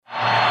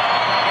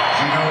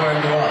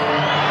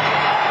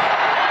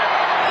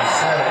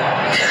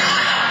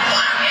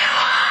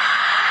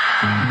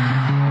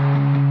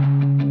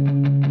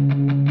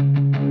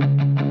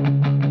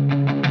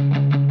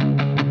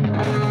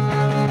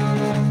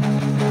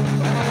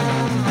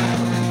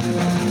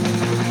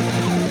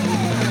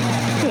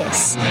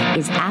This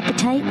is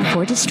Appetite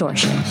for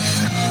Distortion.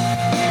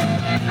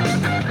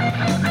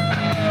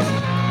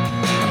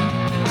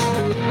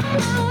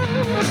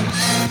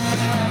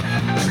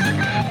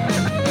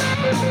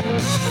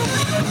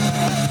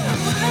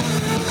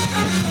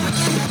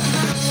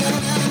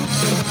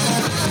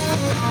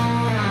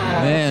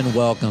 And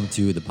welcome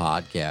to the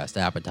podcast,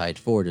 Appetite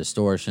for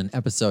Distortion,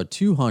 episode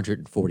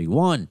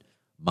 241.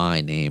 My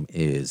name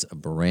is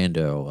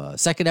Brando.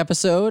 Second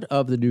episode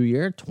of the new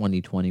year,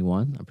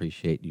 2021.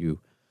 Appreciate you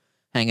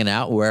hanging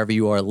out wherever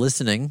you are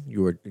listening.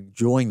 You are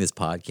enjoying this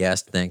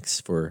podcast.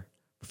 Thanks for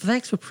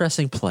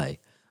pressing play.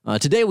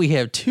 Today we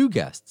have two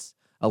guests.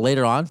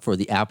 Later on for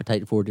the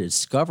Appetite for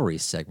Discovery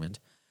segment,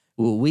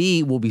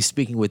 we will be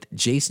speaking with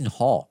Jason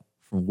Hall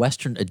from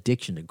Western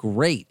Addiction, a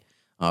great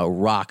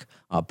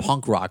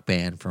punk rock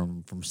band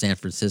from San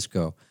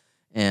Francisco.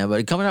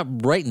 But coming up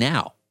right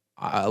now,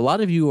 a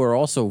lot of you are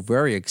also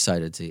very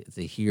excited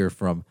to hear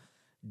from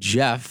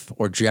Jeff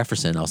or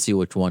Jefferson. I'll see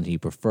which one he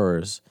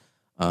prefers.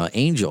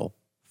 Angel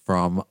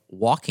from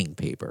Walking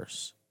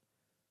Papers.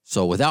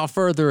 So without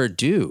further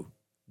ado,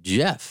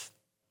 Jeff.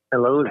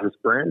 Hello, this is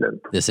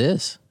Brandon. Is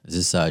this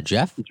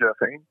Jeff? Jeff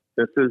Ains.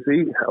 This is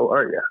E. How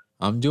are you?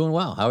 I'm doing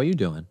well. How are you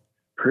doing?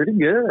 Pretty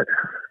good.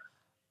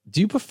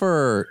 Do you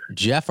prefer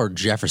Jeff or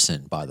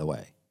Jefferson, by the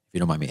way, if you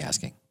don't mind me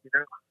asking?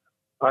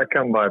 I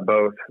come by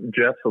both.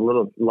 Jeff's a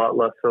lot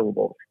less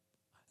syllables.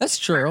 That's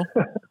true.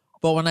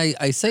 But when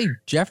I say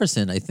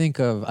Jefferson, I think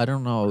of, I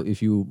don't know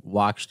if you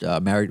watched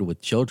Married with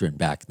Children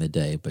back in the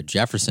day, but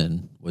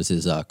Jefferson was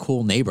his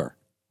cool neighbor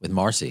with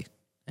Marcy.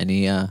 And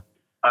he... I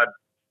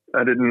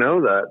didn't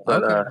know that,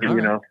 but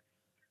okay.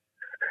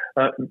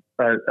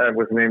 I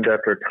was named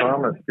after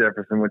Thomas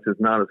Jefferson, which is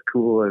not as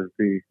cool as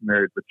the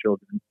Married with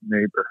Children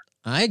neighbor.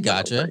 I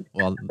gotcha.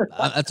 Well,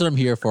 that's what I'm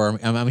here for.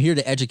 I'm here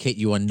to educate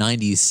you on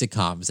 90s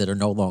sitcoms that are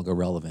no longer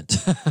relevant.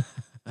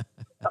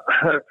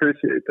 I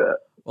appreciate that.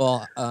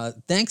 Well,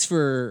 thanks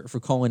for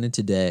calling in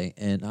today.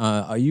 And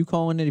are you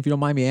calling in, if you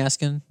don't mind me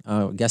asking,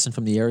 guessing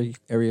from the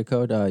area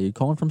code, you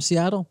calling from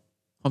Seattle?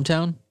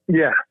 Hometown?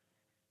 Yeah.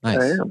 Nice.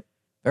 I am.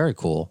 Very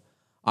cool.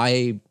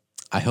 I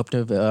hope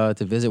to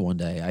visit one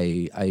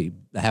day. I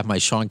have my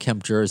Sean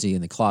Kemp jersey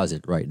in the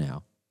closet right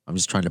now. I'm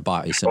just trying to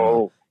buy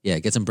some.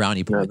 Get some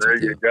brownie points.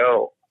 There you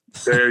go.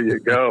 There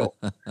you go.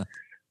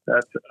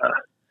 That's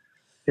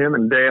him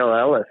and Dale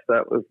Ellis.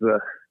 That was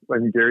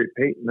when Gary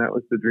Payton. That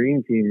was the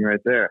dream team right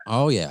there.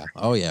 Oh yeah.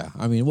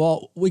 I mean,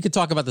 well, we could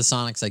talk about the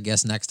Sonics, I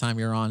guess, next time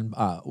you're on.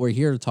 We're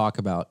here to talk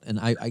about, and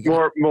I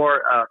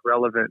more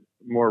relevant.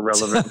 More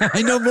relevant.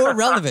 I know, more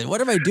relevant.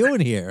 What am I doing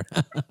here?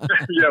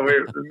 Yeah,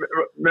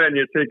 man,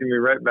 you're taking me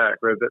right back.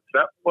 Right?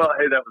 That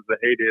was the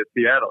heyday of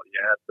Seattle. You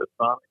had the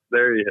Sonics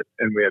there,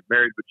 and we had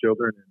Married with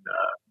Children and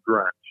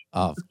grunge.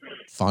 Oh,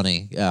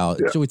 funny. Yeah.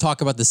 Should we talk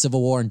about the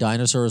Civil War and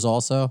dinosaurs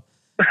also?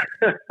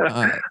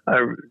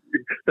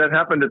 That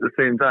happened at the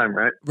same time,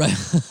 right?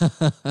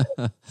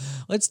 Right.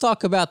 Let's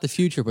talk about the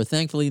future, but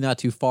thankfully not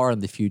too far in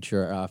the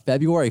future.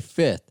 February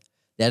 5th,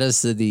 that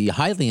is the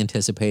highly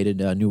anticipated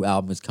new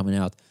album is coming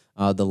out,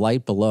 The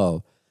Light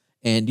Below.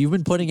 And you've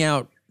been putting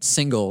out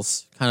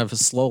singles, kind of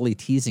slowly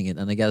teasing it.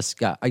 And I just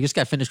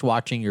got finished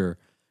watching your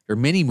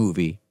mini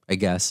movie, I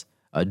guess,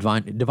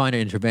 Divine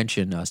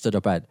Intervention, stood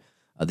up at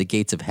the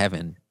gates of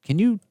heaven. Can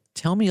you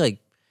tell me,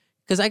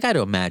 because I got to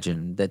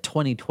imagine that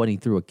 2020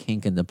 threw a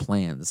kink in the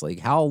plans.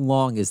 How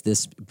long has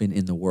this been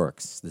in the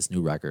works, this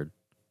new record?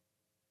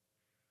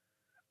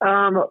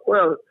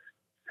 Well,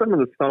 some of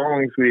the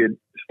songs we had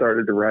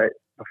started to write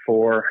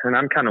before, and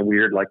I'm kind of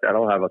weird like that.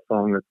 I'll have a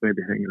song that's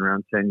maybe hanging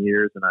around 10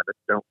 years, and I just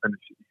don't finish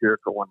it here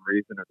for one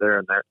reason or there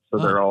and there. So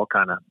they're all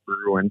kind of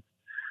brewing.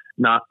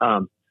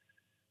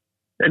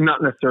 And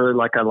not necessarily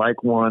like I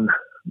like one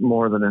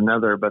more than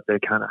another, but they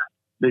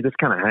just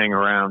kind of hang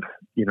around,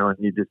 and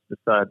you just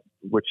decide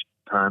which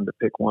time to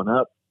pick one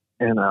up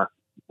and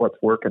what's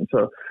working.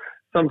 So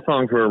some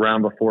songs were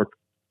around before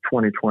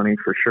 2020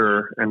 for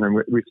sure, and then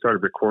we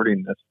started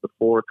recording this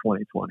before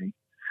 2020.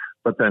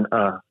 But then,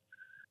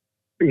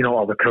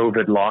 all the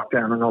COVID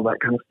lockdown and all that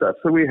kind of stuff.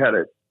 So we had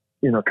it,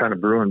 kind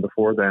of brewing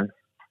before then.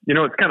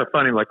 It's kind of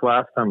funny. Like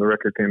last time the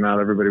record came out,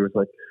 everybody was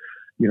like,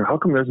 how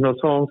come there's no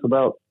songs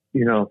about,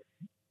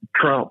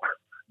 Trump?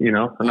 And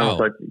I was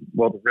like,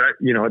 well,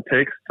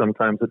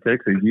 sometimes it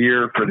takes a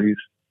year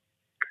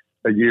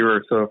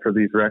or so for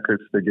these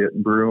records to get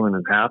brewing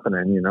and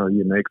happening. You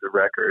make the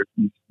record,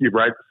 you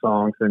write the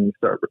songs, and you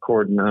start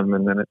recording them,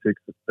 and then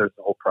there's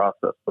the whole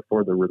process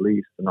before the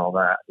release and all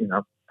that.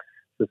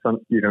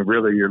 So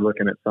really you're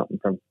looking at something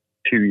from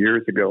 2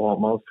 years ago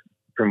almost,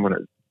 from when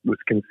it was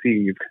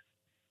conceived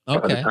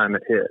by the time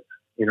it hit.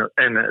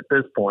 And at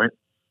this point,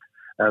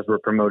 as we're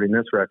promoting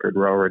this record,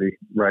 we're already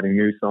writing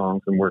new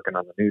songs and working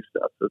on the new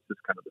stuff. So it's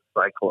just kind of the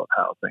cycle of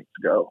how things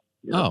go.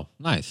 Oh,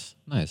 nice.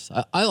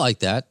 I like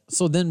that.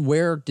 So then not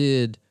where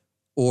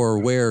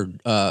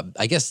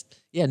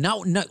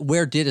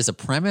did as a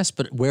premise,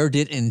 but where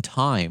did in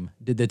time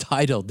did the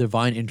title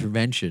Divine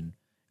Intervention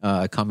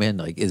come in?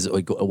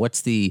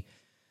 What's the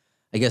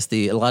I guess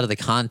a lot of the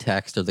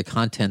context or the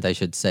content, I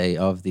should say,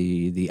 of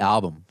the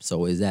album.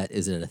 So is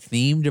it a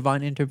theme,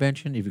 Divine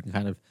Intervention? If you can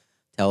kind of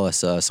tell us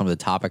some of the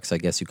topics, I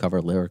guess, you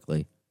cover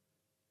lyrically.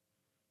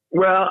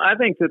 Well, I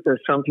think that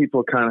there's some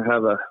people kind of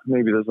have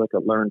maybe there's like a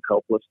learned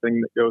helpless thing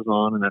that goes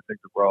on, and I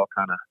think that we're all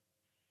kind of,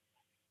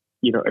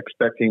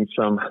 expecting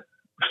some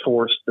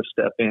force to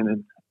step in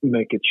and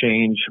make a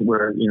change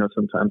where,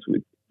 sometimes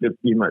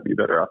you might be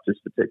better off just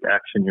to take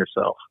action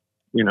yourself,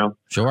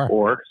 Sure.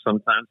 Or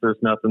sometimes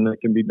there's nothing that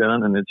can be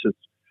done, and it's just,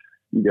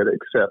 you got to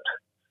accept,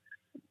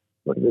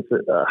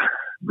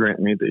 grant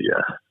me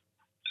the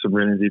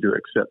serenity to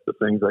accept the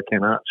things I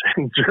cannot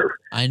change, or,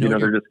 I know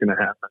they're just going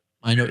to happen.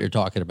 I know what you're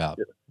talking about.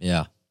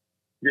 Yeah.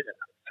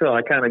 So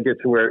I kind of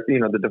get to where,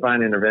 the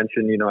divine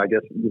intervention, I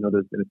guess,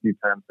 there's been a few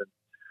times that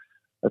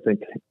I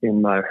think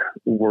in my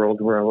world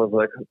where I was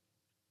like,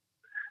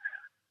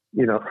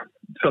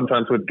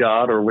 sometimes with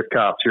God or with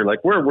cops, you're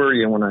like, where were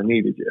you when I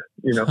needed you?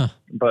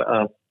 But,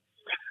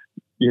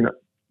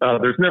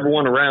 there's never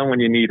one around when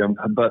you need them.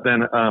 But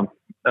then,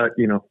 at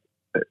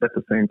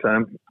the same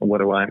time, what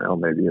do I know?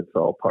 Maybe it's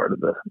all part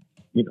of the,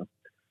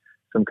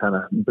 some kind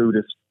of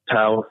Buddhist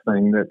Tao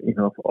thing that,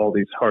 all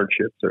these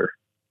hardships are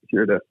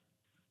here to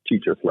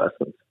teach us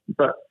lessons.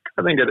 But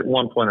I think at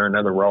one point or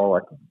another, we're all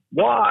like,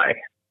 why?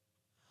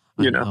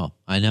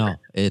 I know.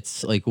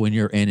 It's like when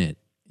you're in it,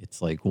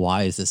 it's like,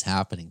 why is this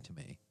happening to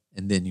me?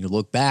 And then you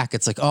look back,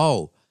 it's like,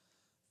 oh,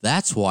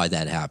 that's why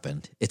that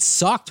happened. It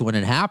sucked when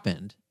it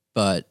happened,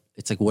 but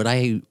it's like, would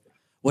I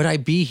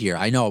be here?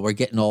 I know we're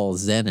getting all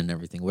zen and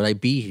everything. Would I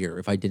be here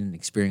if I didn't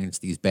experience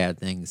these bad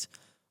things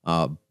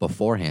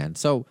beforehand?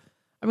 So,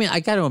 I mean, I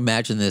got to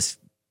imagine this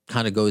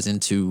kind of goes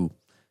into,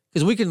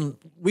 because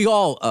we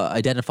all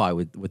identify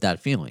with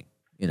that feeling,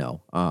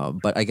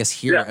 but I guess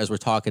here, as we're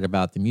talking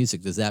about the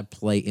music, does that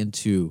play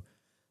into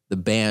the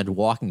band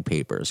Walking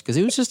Papers? Because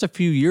it was just a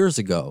few years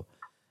ago,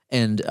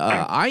 and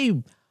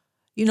I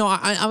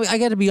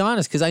got to be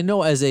honest, because I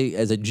know as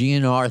a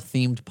GNR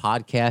themed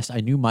podcast, I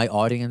knew my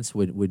audience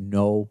would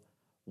know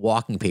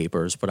Walking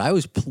Papers, but I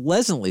was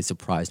pleasantly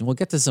surprised, and we'll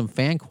get to some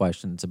fan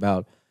questions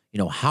about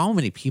how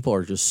many people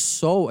are just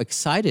so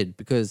excited,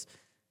 because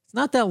it's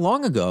not that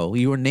long ago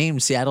you were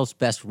named Seattle's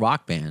best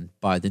rock band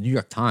by the New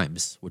York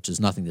Times, which is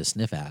nothing to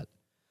sniff at,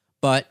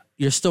 but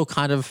you're still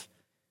kind of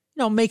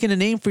making a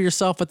name for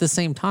yourself at the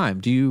same time.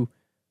 Do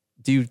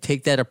you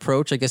take that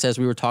approach, I guess, as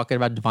we were talking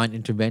about Divine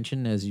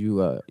Intervention, as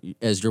you're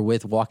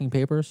with Walking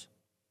Papers?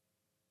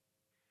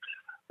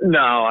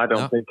 No, I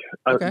don't think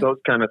Okay. Those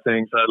kind of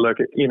things. I look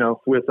at,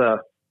 with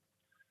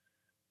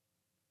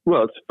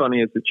well, it's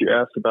funny is that you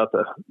asked about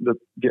the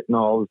getting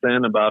all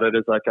zen about it.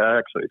 Is like, I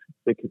actually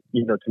think,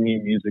 to me,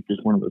 music is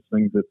one of those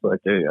things that's like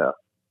I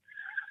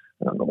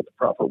don't know what the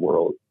proper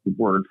word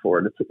for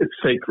it. It's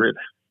sacred.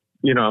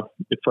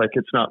 It's like,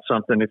 it's not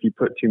something, if you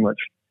put too much,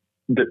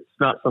 it's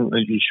not something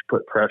that you should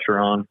put pressure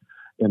on,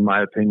 in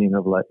my opinion,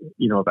 of like,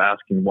 of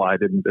asking, why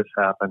didn't this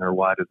happen? Or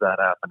why does that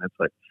happen? It's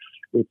like,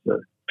 it's a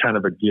kind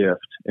of a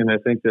gift. And I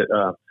think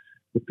that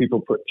if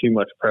people put too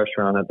much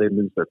pressure on it, they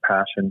lose their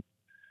passion.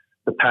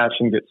 The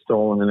passion gets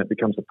stolen and it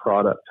becomes a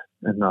product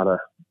and not a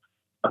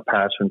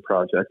passion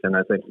project. And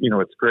I think,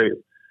 it's great.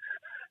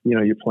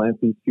 You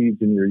plant these seeds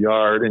in your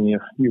yard and you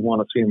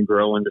want to see them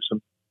grow into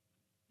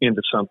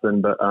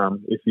something. But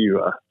if you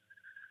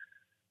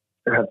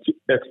have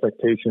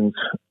expectations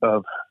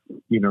of,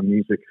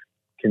 music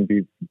can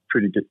be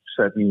pretty good,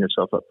 setting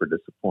yourself up for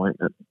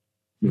disappointment.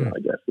 I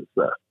guess it's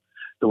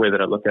the way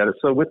that I look at it.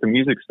 So with the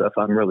music stuff,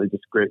 I'm really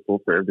just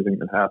grateful for everything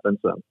that happens.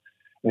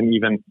 And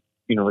even,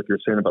 like you're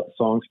saying about the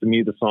songs, to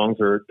me, the songs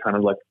are kind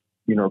of like,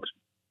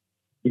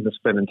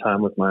 spending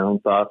time with my own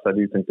thoughts. I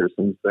do think there's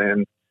some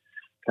Zen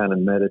kind of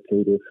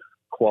meditative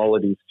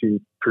qualities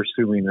to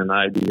pursuing an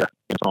idea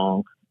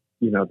song,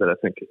 that I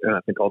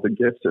think all the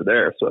gifts are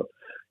there. So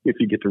if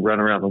you get to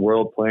run around the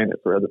world playing it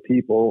for other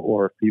people,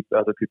 or if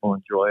other people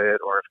enjoy it,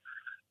 or if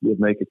you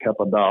make a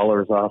couple of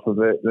dollars off of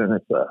it, then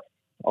it's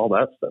all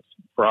that stuff's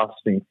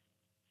frosting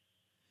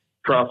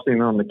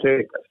on the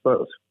cake, I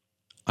suppose.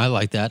 I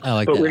like that.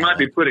 But we might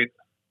be putting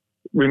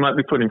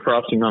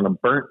frosting on a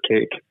burnt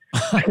cake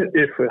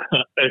if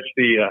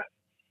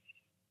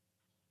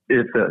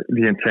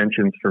the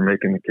intentions for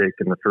making the cake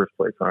in the first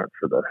place aren't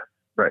for the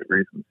right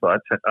reasons. So I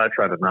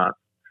try to not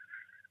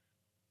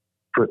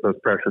put those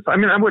pressures. I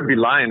mean, I would be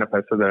lying if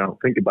I said that I don't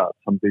think about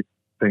some big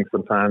things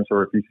sometimes,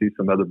 or if you see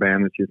some other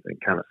band that you think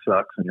kind of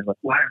sucks and you're like,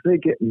 why are they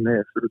getting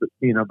this? Or,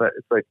 but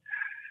it's like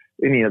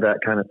any of that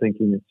kind of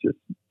thinking, it's just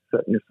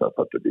setting yourself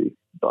up to be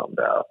bummed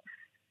out.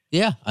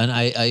 Yeah, and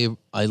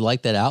I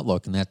like that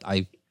outlook, and that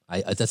I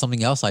that's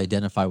something else I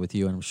identify with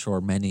you, and I'm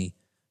sure many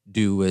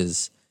do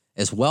as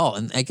well.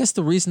 And I guess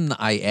the reason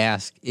I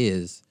ask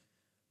is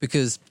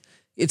because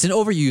it's an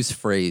overused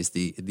phrase,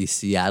 the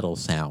Seattle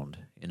sound,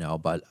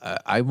 But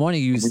I want to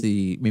use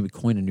maybe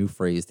coin a new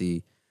phrase,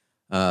 the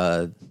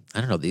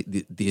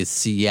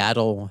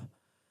Seattle.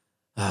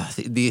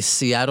 The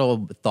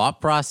Seattle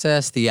thought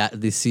process,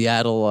 the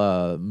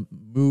Seattle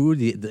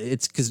mood.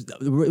 It's because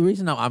the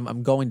reason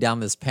I'm going down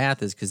this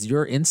path is because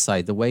your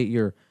insight, the way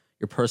you're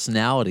your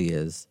personality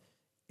is,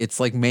 it's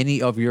like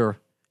many of your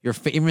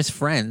famous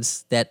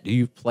friends that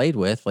you've played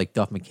with, like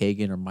Duff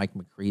McKagan or Mike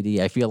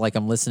McCready. I feel like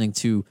I'm listening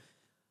to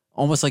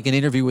almost like an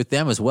interview with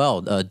them as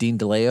well. Dean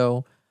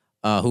DeLeo,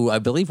 who I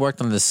believe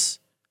worked on this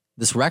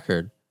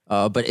record.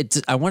 But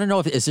I want to know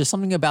is there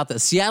something about the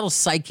Seattle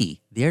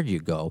psyche? There you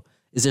go.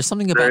 Is there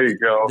something about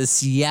the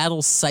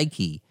Seattle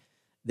psyche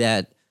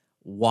that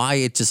why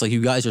it's just like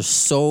you guys are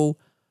so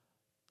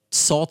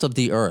salt of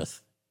the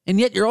earth, and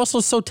yet you're also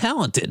so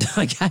talented?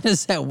 Like, how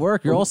does that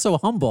work? You're also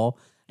humble,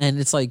 and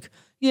it's like,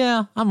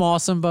 yeah, I'm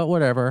awesome, but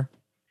whatever.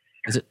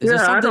 Is there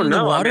something I don't know.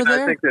 in the water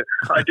there? I think that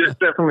I just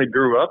definitely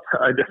grew up.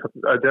 I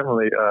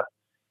definitely,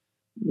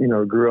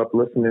 grew up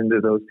listening to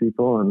those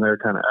people and their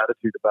kind of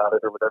attitude about it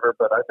or whatever.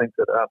 But I think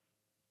that,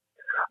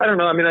 I don't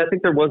know. I mean, I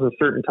think there was a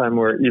certain time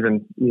where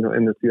even,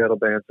 in the Seattle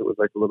bands, it was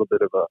like a little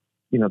bit of a,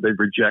 they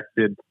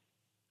rejected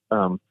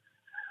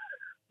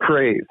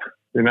praise.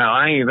 Now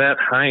I ain't that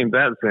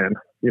zen.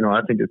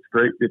 I think it's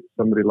great if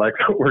somebody likes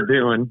what we're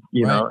doing,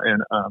 know,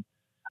 and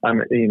I'm,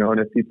 and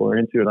if people are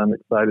into it, I'm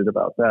excited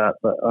about that.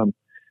 But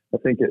I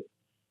think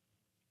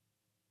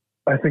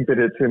that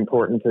it's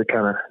important to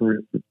kind of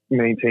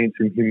maintain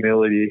some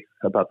humility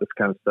about this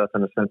kind of stuff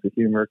and a sense of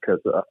humor, because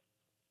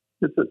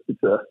it's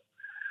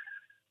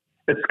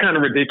kind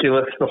of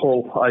ridiculous, the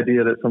whole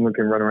idea that someone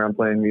can run around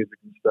playing music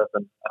and stuff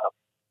and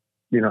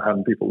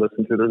having people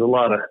listen to. There's a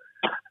lot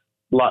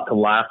to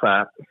laugh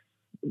at,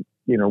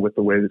 with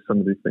the way that some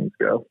of these things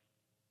go.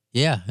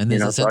 Yeah, and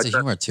there's a sense of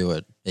humor to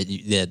it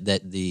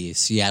that the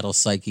Seattle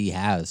psyche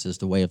has, is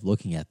the way of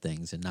looking at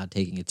things and not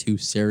taking it too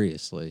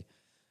seriously.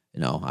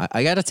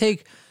 I got to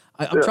take.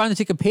 I'm trying to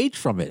take a page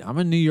from it. I'm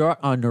a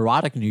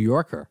neurotic New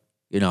Yorker.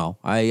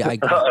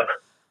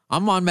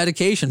 I'm on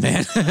medication,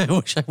 man. I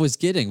wish I was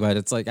kidding, but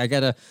it's like I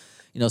got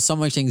so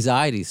much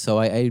anxiety. So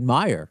I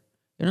admire,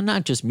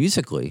 not just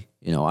musically.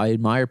 I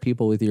admire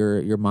people with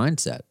your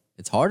mindset.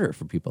 It's harder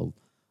for people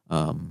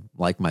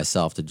like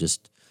myself to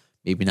just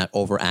maybe not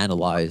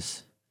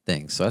overanalyze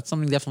things. So that's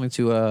something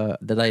definitely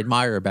that I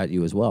admire about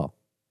you as well.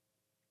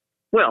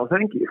 Well,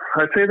 thank you.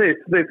 I'd say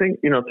they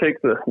think,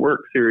 take the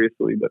work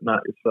seriously, but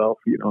not yourself.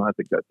 I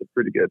think that's a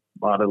pretty good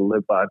motto to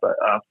live by. But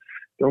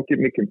don't get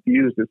me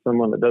confused as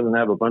someone that doesn't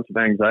have a bunch of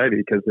anxiety,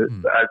 because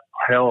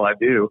hell, I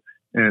do.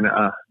 And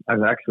I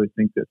actually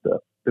think that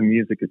the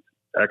music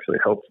actually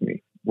helps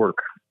me work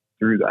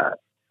through that.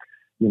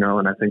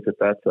 And I think that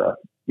that's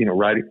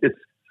writing. It's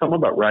something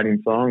about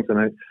writing songs, and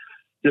I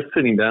just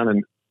sitting down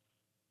and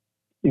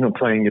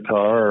playing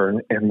guitar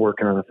and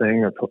working on a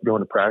thing, or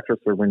going to practice,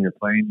 or when you're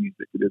playing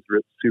music, it is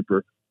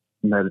super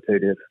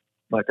meditative.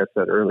 Like I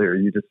said earlier,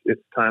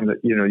 it's time that,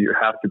 you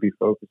have to be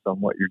focused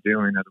on what you're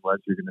doing. Otherwise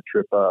you're going to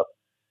trip up,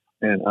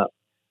 and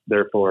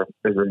therefore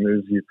it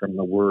removes you from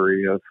the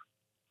worry of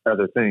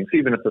other things.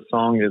 Even if the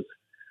song is,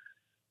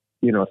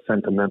 a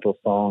sentimental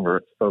song, or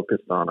it's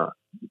focused on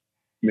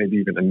maybe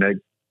even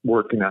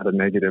working out a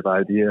negative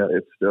idea,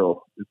 it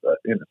still is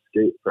an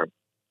escape from,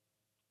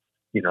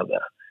 the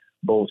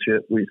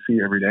bullshit we see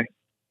every day.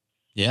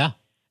 Yeah.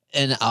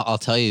 And I'll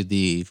tell you,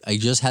 I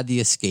just had the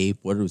Escape.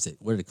 What was it?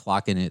 What did it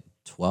clock in at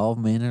 12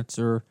 minutes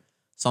or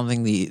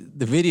something? The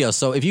video.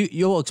 So if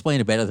you'll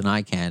explain it better than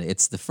I can.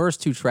 It's the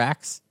first two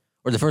tracks,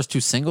 or the first two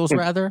singles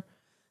rather,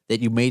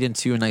 that you made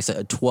into a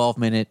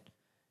 12-minute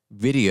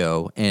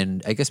video.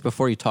 And I guess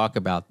before you talk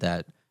about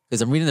that,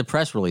 because I'm reading the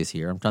press release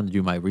here, I'm trying to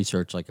do my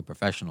research like a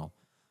professional.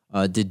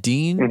 Did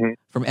Dean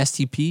from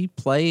STP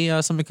play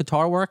some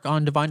guitar work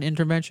on Divine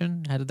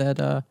Intervention? How did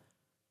that?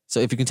 So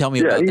if you can tell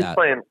me about that.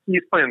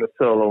 He's playing the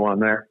solo on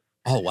there.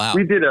 Oh, wow.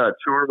 We did a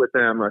tour with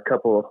them a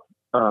couple,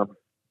 I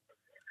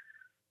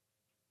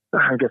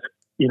guess,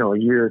 a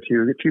year or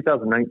two,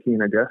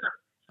 2019, I guess.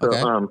 So,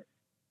 okay.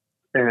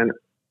 And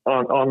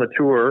on the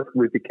tour,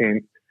 we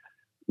became,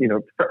 I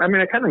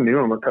kind of knew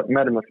him,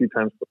 met him a few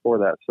times before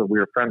that. So we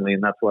were friendly,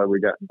 and that's why we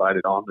got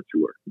invited on the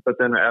tour. But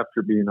then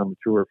after being on the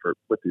tour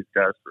with these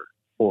guys for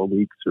 4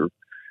 weeks or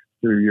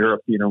through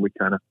Europe, we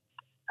kind of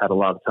had a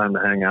lot of time to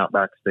hang out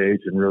backstage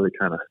and really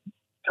kind of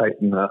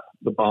tighten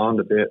the bond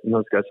a bit. And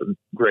those guys are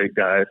great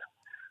guys.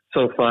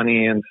 So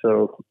funny and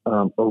so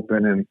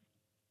open and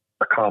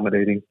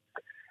accommodating.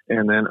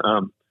 And then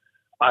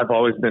I've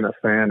always been a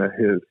fan of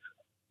his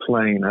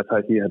playing. I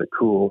thought he has a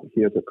cool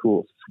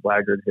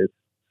swagger to his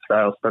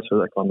style, especially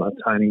like on the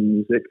Tiny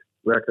Music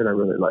record. I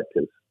really liked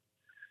his,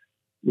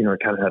 it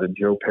kind of had a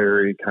Joe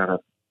Perry kind of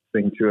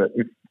thing to it.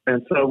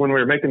 And so when we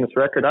were making this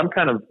record, I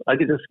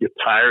could just get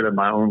tired of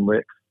my own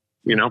licks.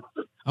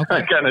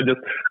 Okay.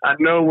 I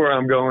know where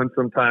I'm going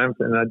sometimes,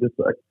 and I just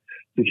like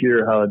to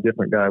hear how a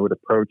different guy would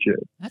approach it.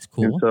 That's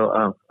cool. And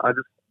so I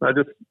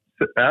just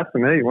asked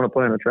him, hey, you want to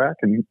play on a track?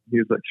 And he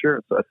was like,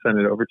 sure. So I sent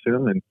it over to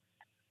him, and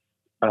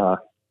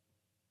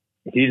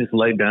he just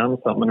laid down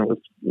something. It was,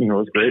 it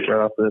was great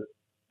right off the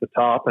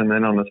top. And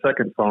then on the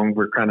second song,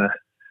 we're kind of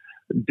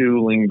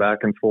dueling back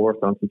and forth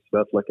on some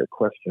stuff, like a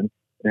question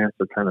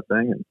answer kind of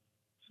thing. And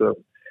so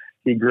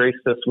he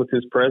graced us with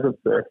his presence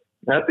there.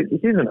 I think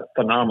he's a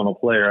phenomenal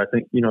player. I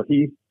think, he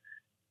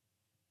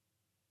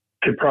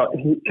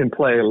can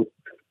play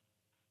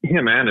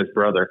him and his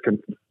brother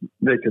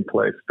they can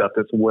play stuff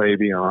that's way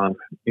beyond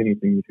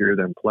anything you hear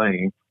them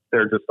playing.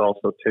 They're just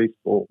also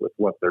tasteful with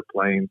what they're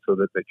playing, so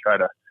that they try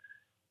to,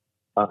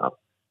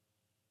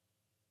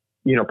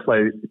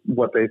 play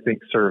what they think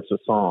serves a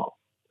song.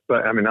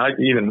 But I mean,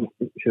 even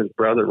his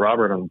brother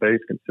Robert on bass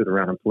can sit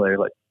around and play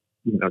like,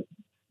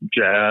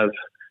 jazz,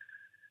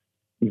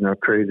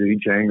 crazy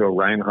Django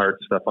Reinhardt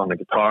stuff on the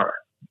guitar.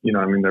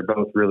 I mean, they're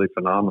both really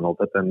phenomenal,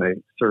 but then they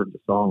serve the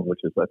song, which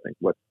is, I think,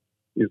 what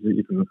is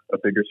even a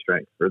bigger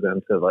strength for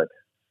them to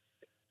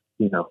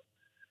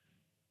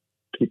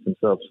keep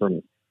themselves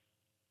from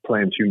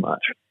playing too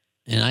much.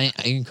 And I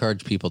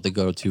encourage people to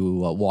go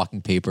to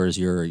Walking Papers,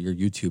 your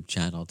YouTube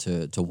channel,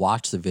 to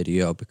watch the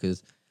video,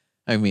 because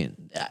I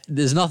mean,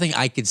 there's nothing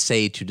I could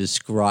say to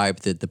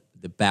describe the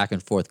back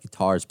and forth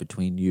guitars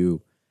between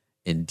you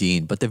and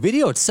Dean, but the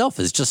video itself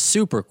is just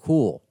super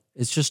cool.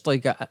 It's just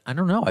like, I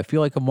don't know, I feel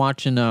like I'm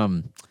watching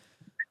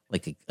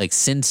like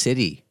Sin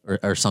City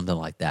or something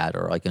like that,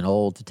 or like an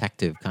old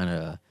detective kind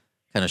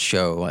of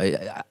show.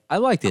 I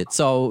liked it.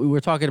 So we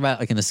were talking about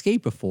like an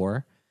escape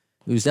before.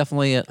 It was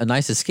definitely a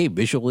nice escape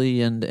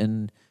visually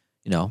and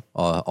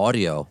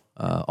audio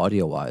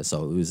wise.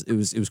 So it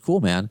was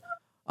cool, man.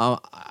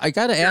 I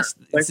gotta ask.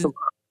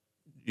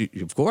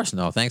 Of course,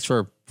 no. Thanks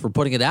for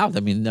putting it out.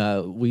 I mean,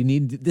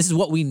 this is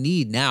what we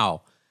need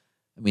now.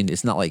 I mean,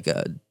 it's not like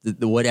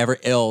the whatever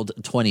ailed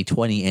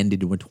 2020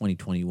 ended when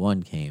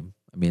 2021 came.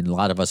 I mean, a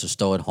lot of us are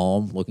still at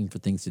home looking for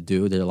things to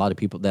do. There are a lot of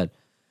people that,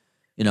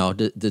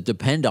 that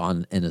depend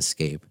on an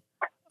escape.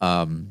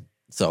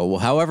 So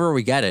however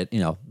we get it,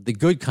 the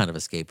good kind of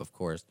escape, of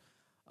course.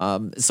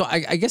 So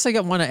I guess I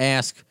want to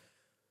ask,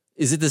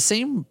 is it the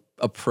same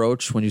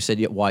approach when you said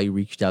why you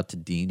reached out to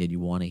Dean and you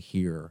want to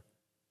hear,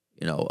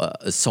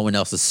 someone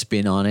else's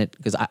spin on it?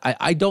 Because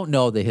I don't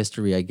know the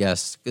history, I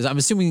guess, because I'm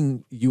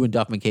assuming you and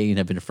Duff McKagan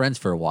have been friends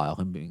for a while,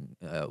 him being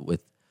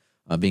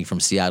being from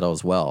Seattle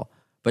as well.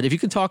 But if you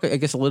could talk, I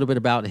guess, a little bit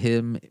about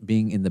him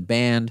being in the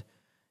band,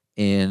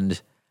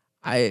 and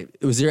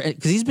because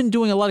he's been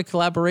doing a lot of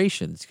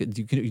collaborations.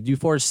 Do you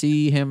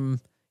foresee him,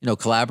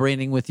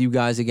 collaborating with you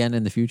guys again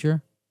in the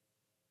future?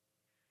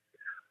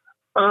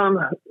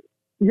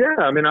 Yeah,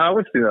 I mean, I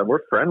always do that. We're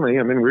friendly.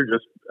 I mean, we were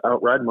just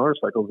out riding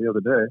motorcycles the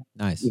other day.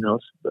 Nice.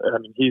 I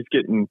mean, he's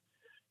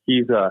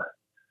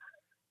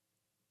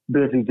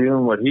busy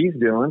doing what he's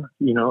doing,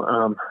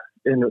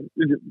 and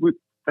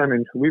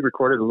we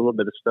recorded a little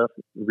bit of stuff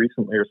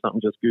recently or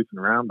something, just goofing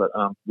around, but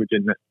we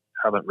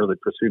haven't really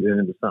pursued it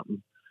into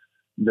something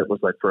that was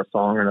like for a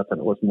song or nothing.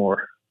 It was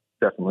more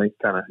definitely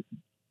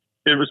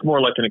it was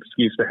more like an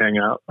excuse to hang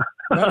out.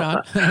 Right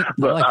on.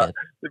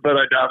 but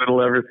I doubt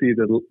it'll ever see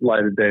the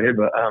light of day.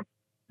 But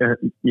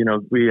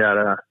we had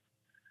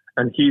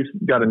and he's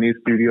got a new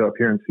studio up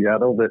here in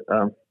Seattle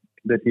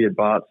that he had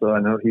bought. So I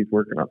know he's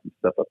working on some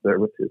stuff up there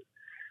with his,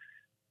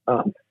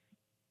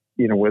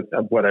 with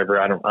whatever.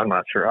 I'm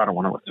not sure. I don't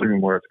want to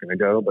assume where it's going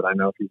to go, but I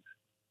know he's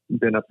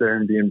been up there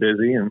and being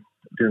busy and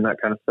doing that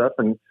kind of stuff.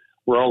 And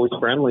we're always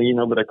friendly,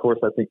 but of course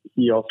I think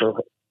he also,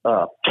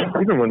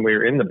 even when we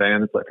were in the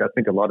band, it's like, I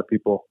think a lot of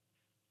people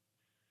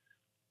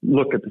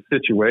look at the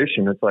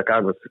situation. It's like I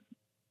was,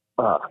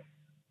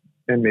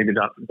 and maybe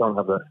don't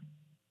have the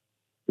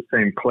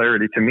same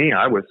clarity. To me,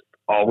 I was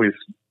always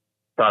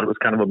thought it was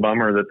kind of a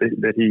bummer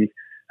that he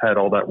had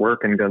all that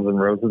work in Guns N'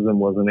 Roses and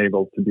wasn't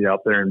able to be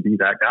out there and be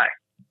that guy,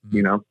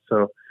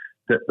 So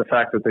the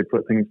fact that they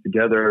put things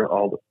together,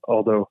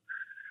 although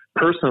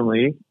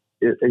personally,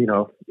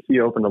 he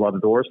opened a lot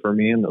of doors for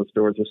me, and those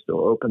doors are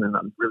still open, and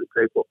I'm really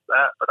grateful for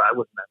that. But I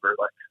was never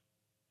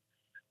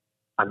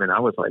I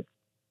was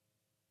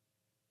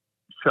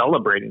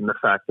celebrating the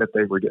fact that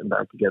they were getting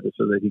back together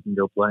so that he can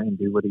go play and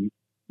do what he,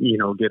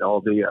 get all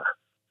the,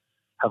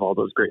 have all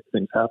those great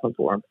things happen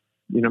for him.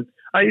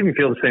 I even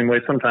feel the same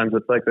way. Sometimes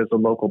it's like there's a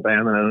local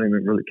band that I don't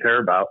even really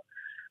care about,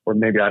 or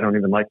maybe I don't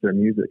even like their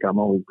music. I'm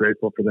always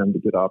grateful for them to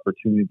get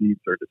opportunities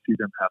or to see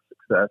them have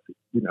success,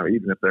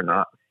 even if they're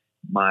not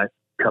my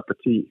cup of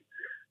tea.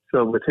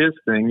 So with his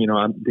thing,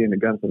 I'm being a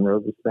Guns N'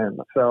 Roses fan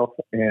myself,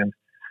 and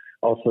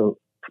also,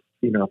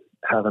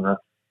 having a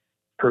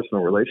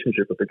personal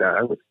relationship with the guy,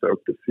 I was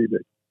stoked to see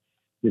that,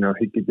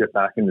 he could get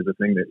back into the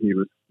thing that he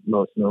was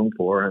most known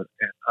for and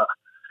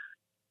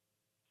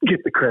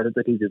get the credit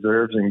that he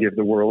deserves and give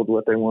the world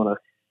what they want to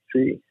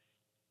see.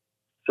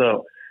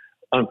 So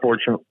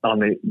unfortunately, on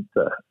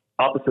the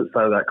opposite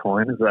side of that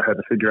coin is I had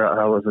to figure out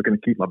how I was going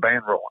to keep my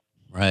band rolling.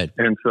 Right.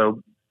 And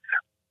so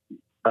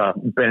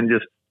Ben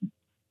just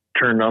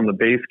turned on the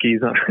bass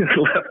keys on his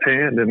left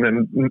hand, and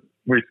then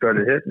we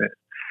started hitting it,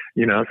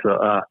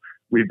 so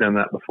we've done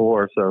that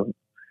before. So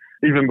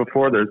even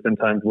before, there's been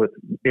times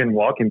in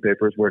Walking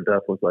Papers where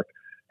Duff was like,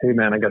 hey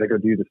man, I got to go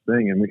do this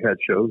thing. And we had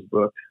shows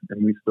booked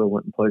and we still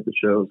went and played the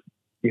shows.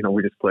 We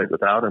just played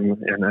without him,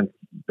 and then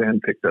Ben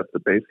picked up the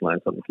bass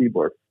lines on the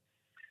keyboard.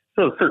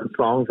 So certain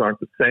songs aren't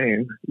the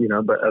same,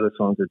 but other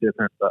songs are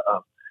different. But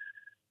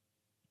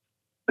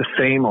the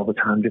same all the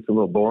time gets a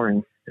little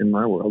boring in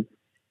my world.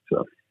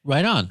 So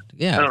right on.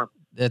 Yeah.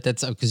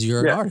 That's because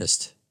you're an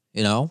artist.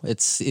 You know,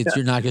 it's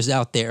you're not just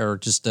out there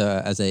just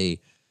as a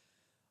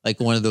like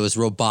one of those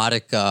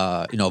robotic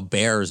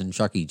bears in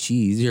Chuck E.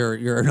 Cheese.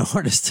 You're an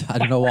artist. I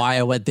don't know why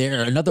I went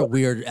there. Another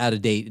weird out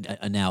of date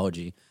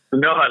analogy.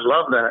 No, I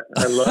love that.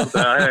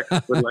 I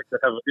actually would like to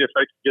have, if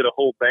I could get a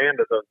whole band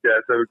of those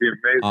guys, that would be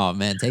amazing. Oh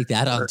man, take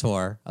that on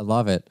tour. I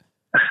love it.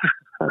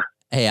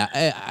 Hey,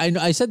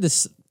 I said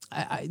this.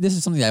 This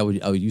is something that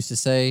I would used to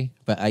say,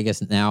 but I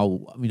guess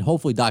now, I mean,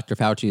 hopefully Dr.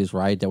 Fauci is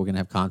right that we're going to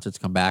have concerts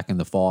come back in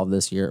the fall of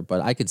this year,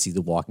 but I could see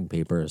the Walking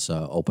Papers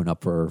open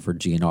up for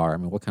GNR. I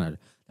mean,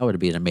 that would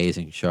be an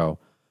amazing show.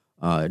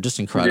 Just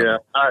incredible. Yeah,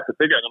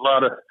 they got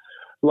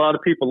a lot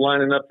of people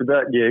lining up for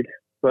that gig.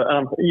 But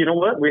you know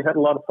what? We had a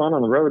lot of fun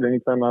on the road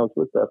anytime I was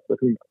with us. So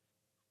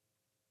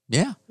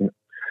yeah.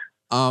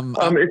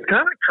 It's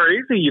kind of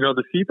crazy,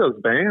 to see those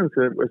bands.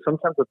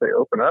 Sometimes if they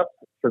open up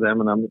for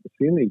them, and I'm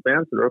seeing these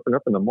bands that open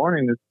up in the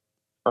morning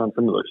on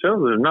some of those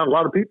shows, there's not a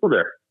lot of people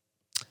there.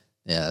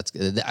 Yeah, that's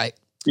good. They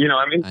get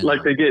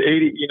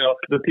 80.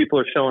 The people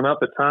are showing up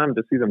at time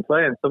to see them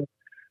play, and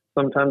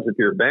sometimes if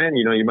you're a band,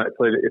 you might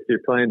play if you're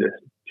playing to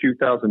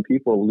 2,000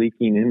 people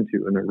leaking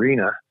into an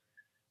arena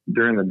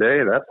during the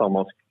day.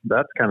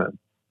 That's kind of,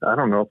 I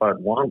don't know if I'd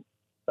want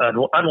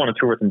to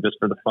tour with them just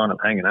for the fun of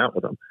hanging out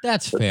with them.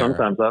 That's fair.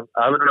 Sometimes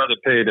I would rather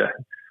play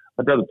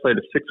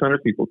to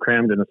 600 people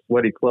crammed in a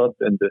sweaty club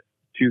than to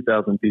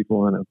 2,000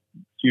 people in a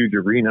huge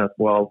arena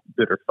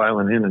that are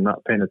filing in and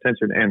not paying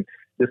attention. And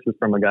this is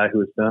from a guy who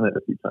has done it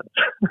a few times.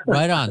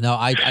 Right on. No,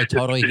 I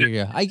totally hear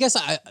you. I guess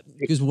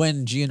because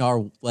when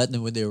GNR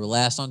when they were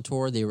last on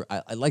tour,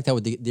 I liked how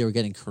they were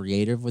getting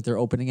creative with their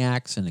opening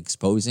acts and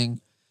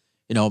exposing,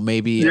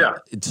 maybe. Yeah.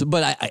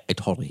 But I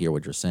totally hear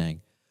what you're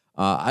saying.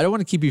 I don't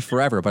want to keep you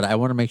forever, but I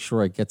want to make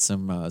sure I get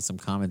some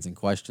comments and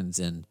questions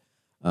in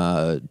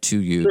to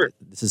you. Sure.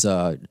 This is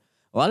a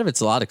lot of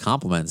it's a lot of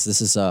compliments.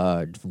 This is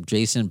from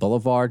Jason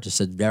Boulevard. Just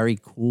said very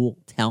cool,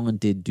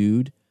 talented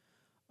dude.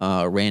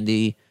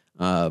 Randy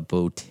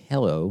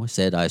Botello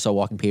said I saw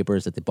Walking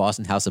Papers at the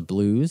Boston House of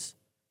Blues.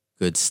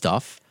 Good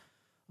stuff.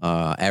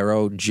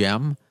 Arrow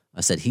Gem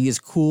said he is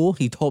cool.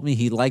 He told me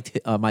he liked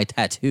my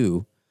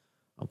tattoo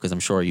because I'm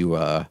sure you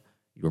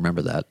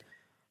remember that.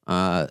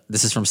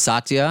 This is from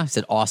Satya. He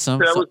said, awesome.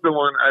 That was the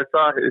one I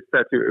saw his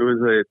tattoo. It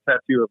was a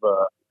tattoo of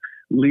a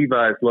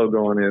Levi's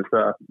logo on his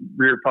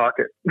rear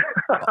pocket.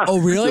 Oh,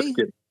 really?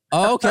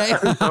 Oh, okay.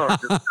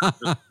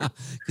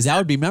 Because that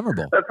would be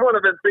memorable. That's what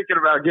I've been thinking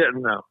about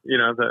getting now.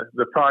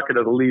 The pocket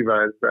of the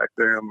Levi's back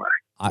there on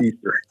my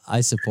Easter.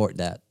 I support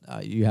that.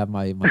 You have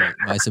my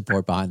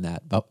support behind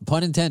that. But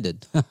pun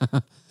intended.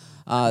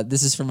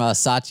 This is from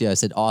Satya. I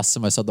said,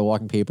 awesome. I saw the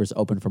Walking Papers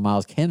open for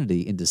Miles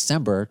Kennedy in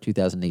December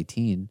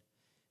 2018.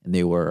 And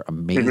they were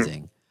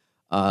amazing.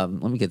 Let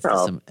me get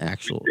some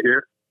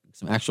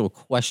actual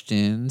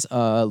questions.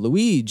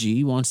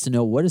 Luigi wants to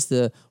know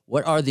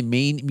what are the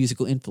main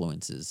musical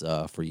influences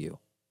for you?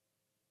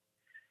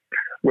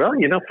 Well,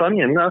 funny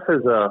enough,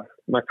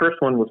 my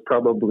first one was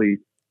probably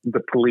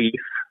The Police,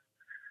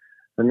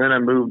 and then I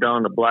moved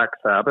on to Black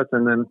Sabbath,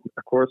 and then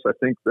of course I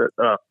think that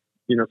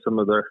some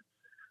of the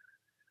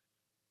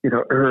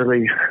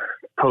early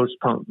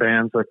post-punk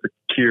bands like The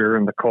Cure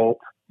and The Cult.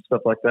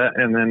 Stuff like that.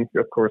 And then,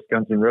 of course,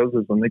 Guns N'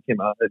 Roses, when they came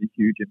out, had a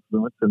huge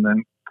influence. And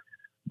then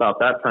about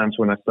that time's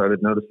when I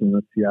started noticing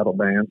the Seattle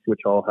bands, which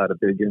all had a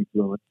big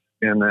influence.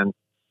 And then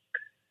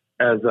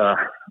as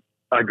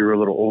I grew a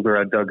little older,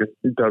 I dug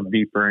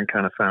deeper and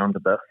kind of found the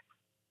best,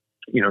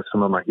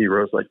 some of my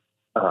heroes like,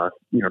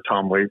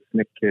 Tom Waits,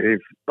 Nick Cave,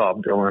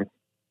 Bob Dylan,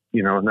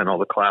 and then all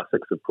the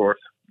classics, of course,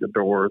 The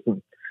Doors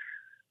and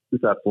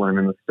Zeppelin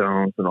and the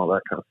Stones and all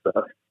that kind of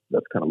stuff.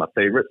 That's kind of my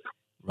favorites.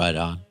 Right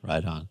on.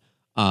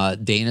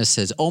 Dana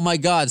says, oh my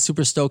God,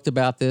 super stoked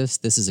about this.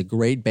 This is a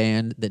great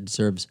band that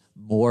deserves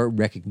more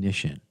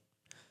recognition.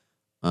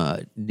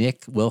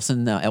 Nick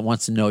Wilson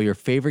wants to know your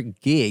favorite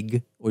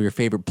gig or your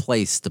favorite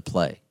place to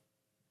play.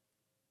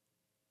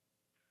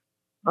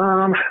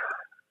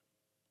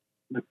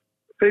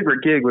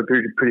 Favorite gig would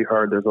be pretty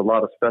hard. There's a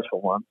lot of special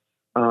ones.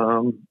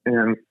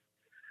 And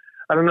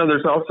I don't know,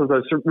 there's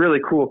really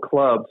cool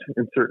clubs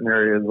in certain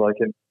areas, like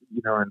in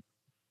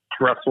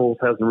Brussels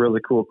has a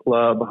really cool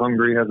club.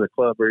 Hungary has a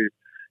club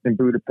in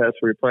Budapest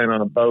where you're playing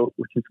on a boat,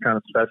 which is kind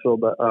of special.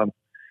 But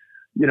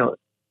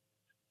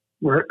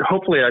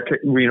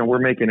we're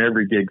making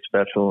every gig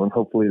special, and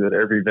hopefully that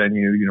every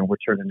venue, we're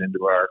turning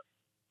into our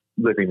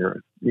living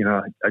room.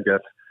 I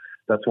guess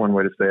that's one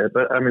way to say it.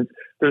 But I mean,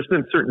 there's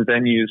been certain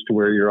venues to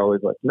where you're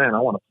always like, man, I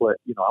want to play.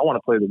 I want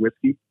to play the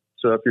Whiskey.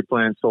 So if you're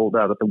playing sold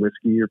out at the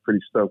Whiskey, you're pretty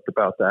stoked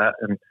about that,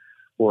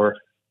 or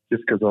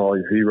just because all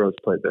your heroes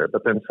played there.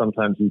 But then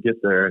sometimes you get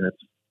there and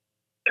it's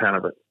kind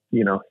of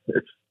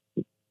it's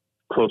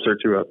closer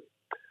to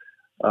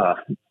a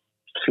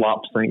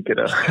slop sink in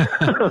a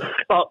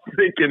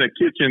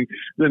kitchen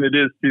than it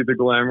is to the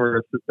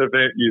glamorous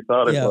event you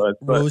thought it was.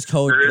 But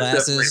rose-colored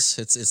glasses.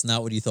 It's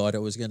not what you thought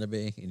it was going to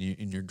be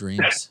in your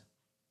dreams.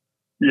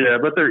 Yeah,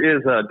 but there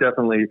is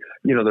definitely,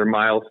 there are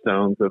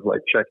milestones of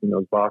like checking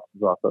those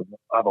boxes off of.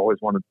 I've always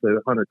wanted to play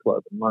the 100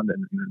 Club in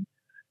London, and then,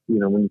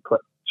 when you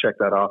check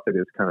that off. It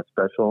is kind of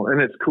special,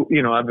 and it's cool.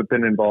 You know, I've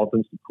been involved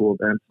in some cool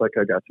events. Like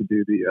I got to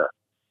do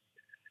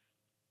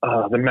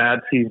the Mad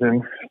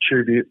Season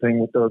tribute thing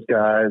with those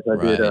guys. I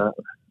did,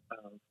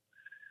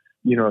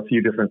 you know, a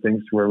few different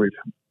things where we've,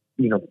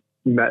 you know,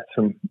 met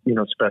some, you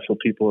know, special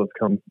people have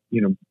come,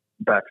 you know,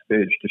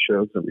 backstage to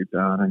shows that we've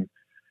done, and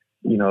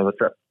you know,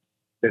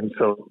 and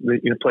so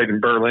you know, played in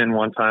Berlin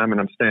one time,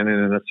 and I'm standing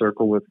in a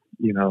circle with,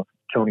 you know,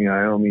 Tony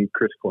Iommi,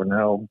 Chris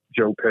Cornell,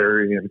 Joe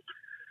Perry,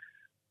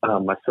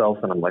 and myself,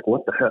 and I'm like,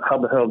 what the hell? How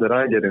the hell did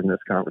I get in this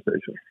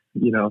conversation?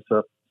 You know,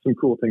 so some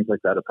cool things like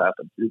that have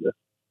happened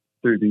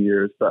through the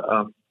years, but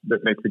that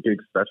make the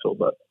gigs special.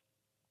 But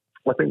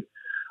I think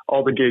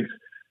all the gigs,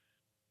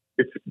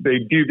 they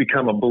do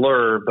become a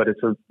blur, but it's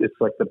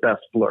like the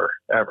best blur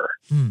ever.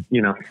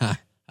 You know,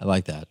 I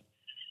like that.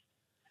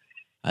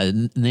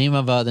 Name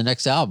of the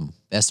next album,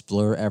 Best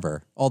Blur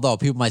Ever. Although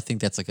people might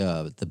think that's like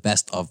the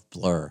best of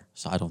Blur,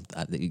 so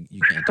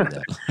you can't do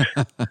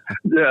that.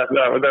 Yeah,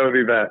 that would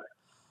be bad.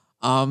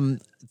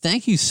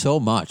 Thank you so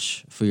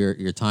much for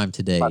your time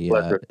today,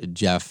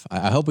 Jeff.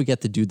 I hope we get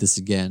to do this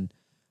again.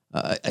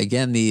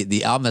 Again,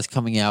 the album that's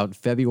coming out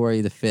February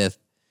the 5th.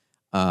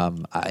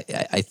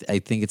 I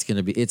think it's going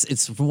to be,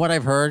 it's from what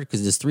I've heard,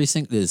 because there's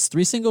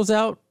three singles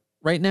out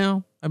right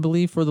now, I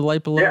believe, for The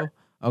Light Below. Yeah.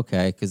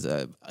 Okay. Because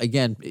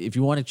again, if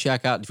you want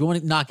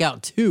to knock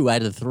out 2 out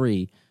of the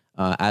 3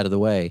 out of the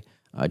way,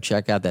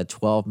 check out that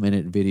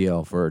 12-minute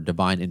video for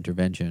Divine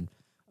Intervention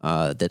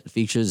that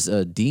features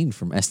Dean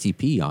from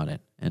STP on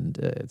it, and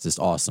it's just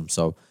awesome.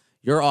 So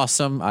you're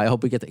awesome. I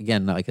hope we get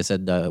again. Like I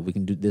said, we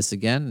can do this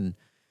again, and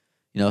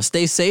you know,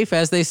 stay safe,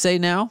 as they say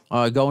now,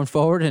 going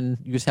forward, and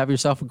you just have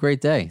yourself a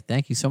great day.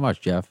 Thank you so much,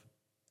 Jeff.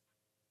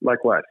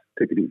 Likewise.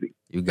 Take it easy.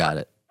 You got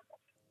it.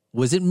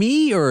 Was it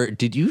me, or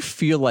did you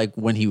feel like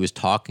when he was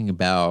talking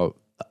about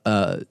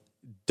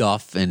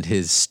Duff and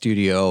his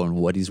studio and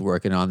what he's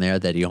working on there,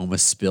 that he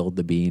almost spilled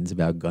the beans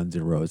about Guns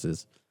N'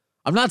 Roses?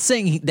 I'm not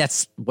saying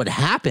that's what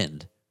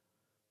happened,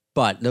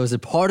 but there was a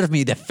part of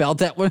me that felt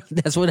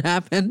that's what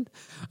happened.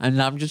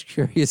 And I'm just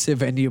curious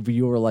if any of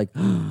you were like,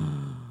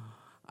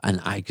 and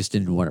I just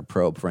didn't want to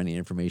probe for any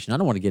information. I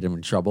don't want to get him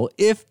in trouble.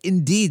 If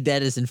indeed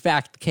that is in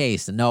fact the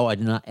case, and no, I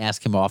did not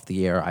ask him off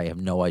the air. I have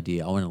no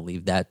idea. I want to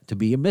leave that to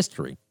be a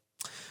mystery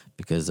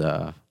because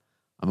I'm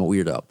a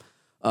weirdo.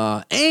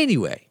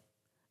 Anyway,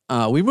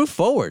 we move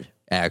forward.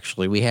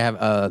 Actually, we have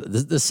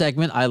the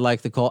segment I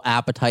like to call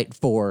Appetite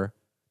for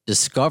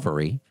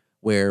Discovery,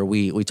 where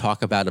we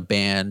talk about a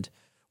band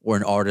or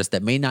an artist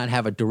that may not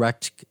have a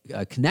direct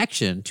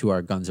connection to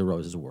our Guns N'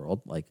 Roses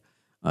world. Like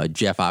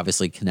Jeff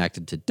obviously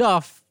connected to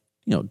Duff.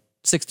 You know,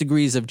 6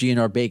 Degrees of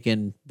GNR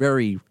Bacon,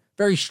 very,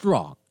 very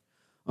strong.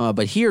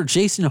 But here,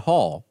 Jason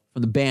Hall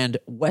from the band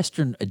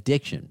Western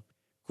Addiction.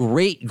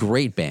 Great,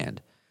 great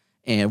band.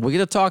 And we're going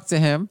to talk to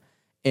him,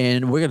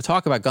 and we're going to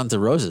talk about Guns N'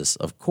 Roses,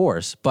 of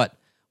course, but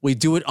we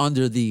do it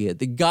under the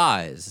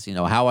guise, you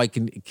know, how I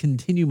can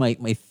continue my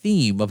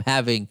theme of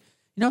having,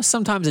 you know,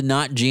 sometimes a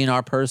not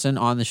GNR person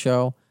on the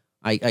show.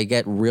 I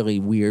get really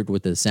weird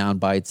with the sound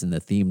bites and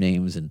the theme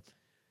names, and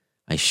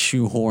I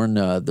shoehorn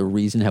the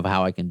reason of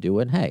how I can do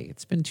it. Hey,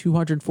 it's been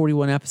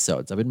 241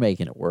 episodes. I've been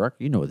making it work.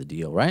 You know the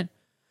deal, right?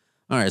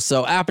 All right,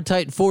 so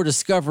Appetite for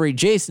Discovery,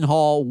 Jason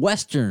Hall,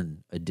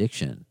 Western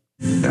Addiction.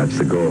 That's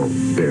the goal,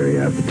 Barry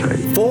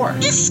Appetite. 4.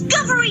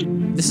 Discovery!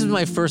 This is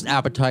my first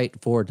Appetite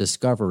for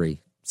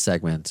Discovery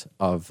segment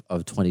of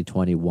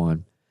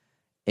 2021.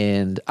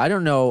 And I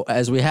don't know,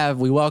 as we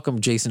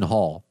welcome Jason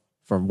Hall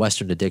from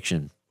Western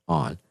Addiction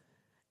on.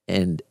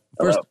 And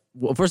first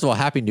of all,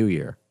 Happy New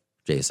Year,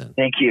 Jason.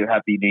 Thank you.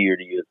 Happy New Year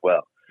to you as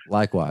well.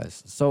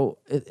 Likewise. So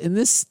in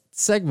this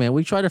segment,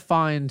 we try to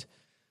find,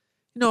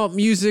 you know,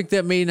 music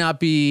that may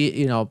not be,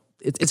 you know,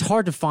 it's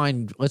hard to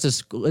find. Let's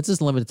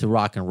just limit it to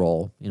rock and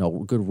roll, you know,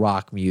 good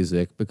rock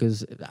music,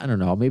 because I don't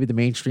know, maybe the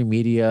mainstream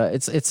media,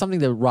 it's something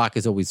that rock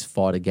has always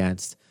fought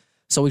against.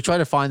 So we try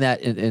to find that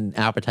in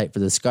Appetite for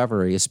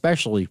Discovery,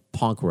 especially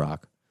punk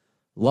rock.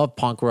 Love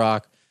punk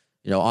rock.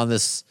 You know, on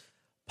this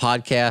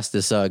podcast,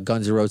 this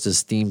Guns N'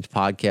 Roses themed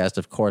podcast,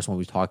 of course, when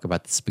we talk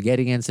about the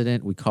spaghetti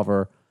incident, we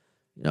cover,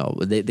 you know,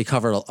 they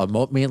cover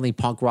a mainly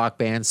punk rock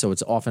band, so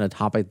it's often a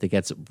topic that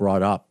gets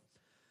brought up.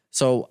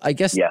 So I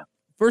guess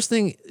first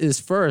thing is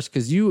first,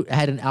 because you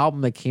had an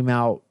album that came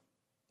out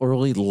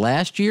early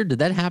last year. Did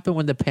that happen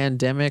when the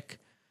pandemic?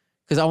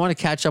 Because I want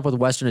to catch up with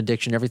Western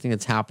Addiction, everything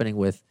that's happening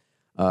with,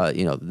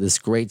 you know, this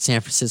great San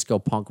Francisco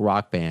punk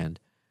rock band.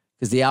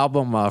 Because the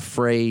album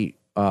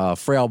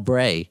Frail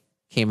Bray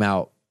came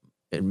out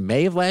in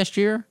May of last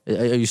year. Are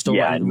you still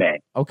writing? In May.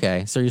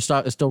 Okay, so you're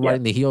still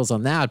writing the heels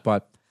on that,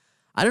 but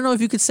I don't know if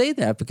you could say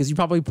that because you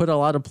probably put a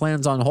lot of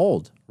plans on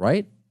hold,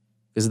 right?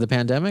 Because of the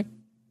pandemic.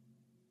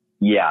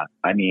 Yeah,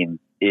 I mean,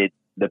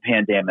 the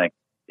pandemic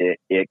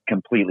it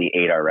completely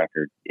ate our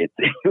record. It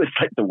was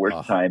like the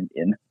worst time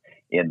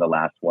in the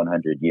last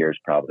 100 years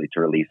probably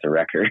to release a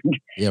record.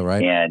 Yeah,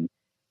 right. And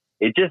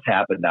it just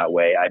happened that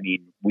way. I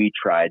mean, we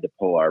tried to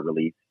pull our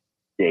release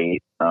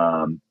date,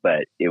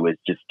 but it was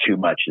just too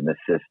much in the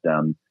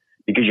system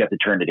because you have to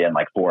turn it in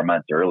like 4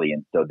 months early,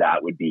 and so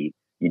that would be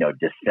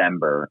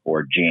December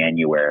or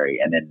January.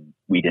 And then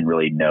we didn't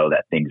really know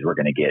that things were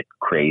going to get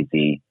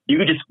crazy. You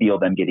could just feel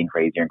them getting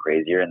crazier and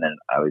crazier. And then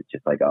I was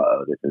just like,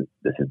 oh,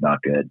 this is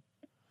not good.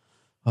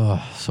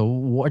 So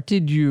what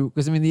did you,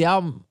 because I mean, the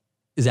album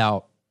is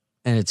out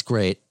and it's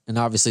great. And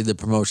obviously the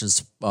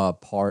promotions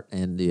part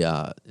and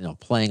the,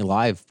 playing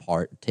live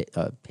part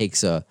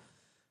takes I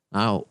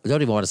don't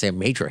even want to say a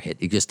major hit.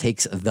 It just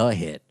takes the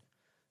hit.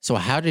 So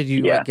how did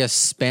you, I guess,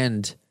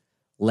 spend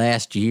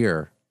last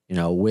year,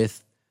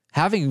 with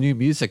having new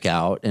music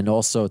out and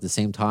also at the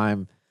same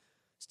time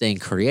staying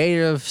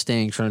creative,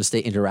 trying to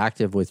stay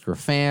interactive with your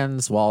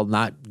fans while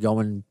not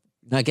getting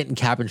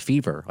cabin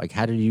fever? Like,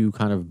 how did you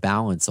kind of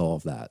balance all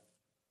of that?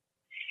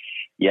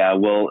 Yeah,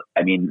 well,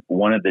 I mean,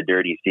 one of the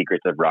dirty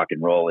secrets of rock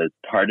and roll is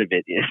part of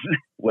it is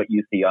what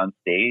you see on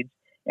stage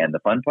and the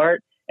fun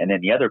part. And then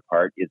the other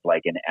part is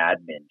like an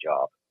admin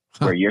job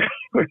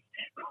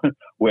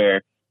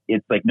where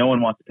it's like no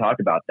one wants to talk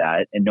about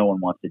that and no one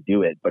wants to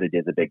do it, but it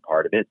is a big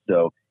part of it.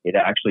 So it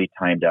actually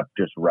timed up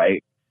just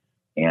right.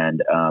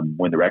 And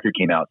when the record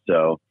came out,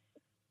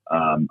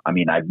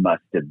 I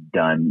must have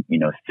done,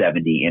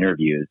 70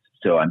 interviews.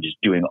 So I'm just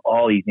doing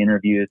all these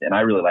interviews, and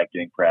I really like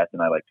doing press,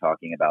 and I like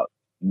talking about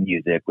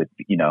music with,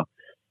 I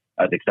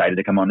was excited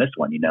to come on this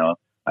one.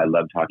 I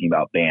love talking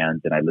about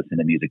bands, and I listen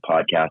to music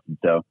podcasts. And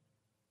so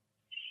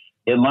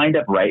it lined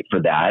up right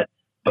for that.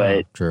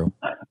 But true.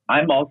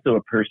 I'm also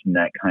a person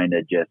that kind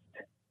of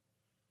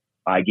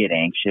I get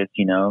anxious,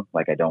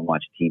 like I don't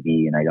watch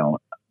TV, and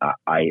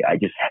I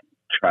just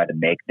try to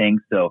make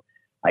things. So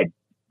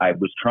I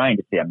was trying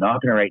to say, I'm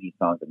not going to write any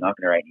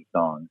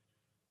songs.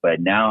 But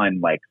now I'm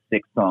like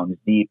 6 songs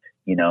deep,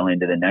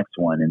 into the next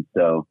one. And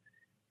so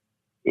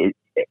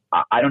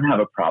I don't have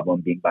a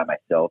problem being by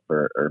myself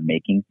or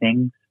making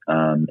things.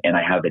 And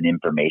I have an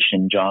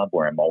information job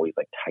where I'm always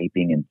like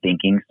typing and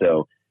thinking.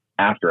 So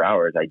after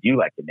hours, I do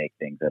like to make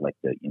things. I like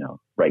to,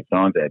 write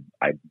songs.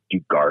 I do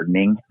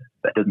gardening.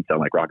 That doesn't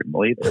sound like rock and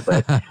roll either,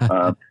 but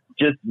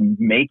just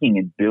making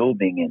and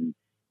building.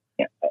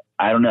 And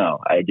I don't know.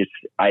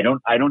 I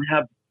don't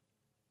have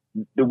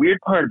the weird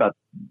part about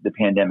the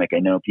pandemic. I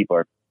know people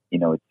are,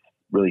 it's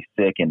really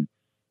sick and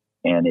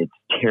it's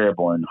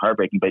terrible and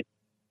heartbreaking, but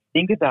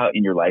think about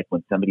in your life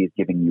when somebody is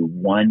giving you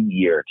 1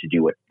 year to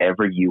do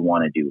whatever you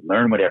want to do,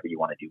 learn whatever you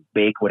want to do,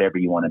 bake whatever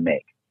you want to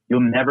make.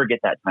 You'll never get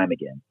that time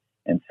again.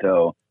 And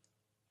so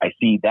I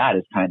see that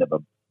as kind of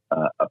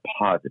a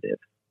positive.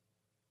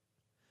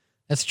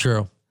 That's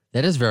true.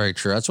 That is very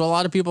true. That's what a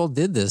lot of people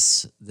did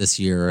this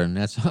year. And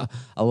that's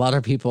a lot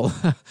of people,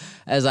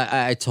 as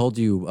I told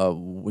you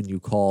when you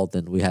called,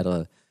 and we had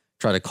to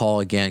try to call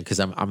again because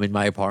I'm in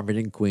my apartment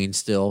in Queens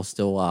still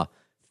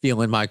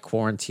feeling my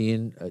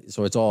quarantine.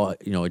 So it's all,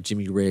 a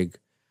Jimmy Rig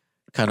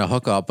kind of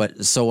hookup.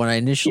 But so when I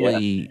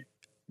initially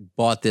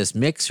bought this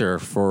mixer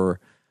for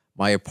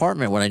my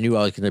apartment, when I knew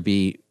I was going to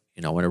be,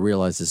 when I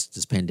realized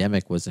this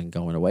pandemic wasn't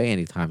going away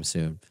anytime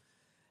soon,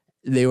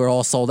 they were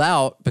all sold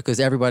out because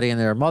everybody and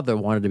their mother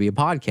wanted to be a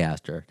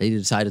podcaster. They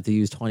decided to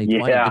use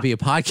 2020 to be a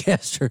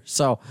podcaster.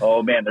 So,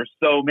 oh man, there's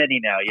so many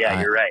now. Yeah,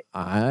 you're right.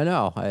 I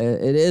know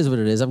it is what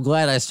it is. I'm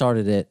glad I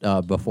started it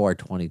before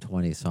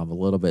 2020, so I'm a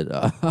little bit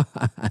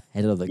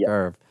ahead of the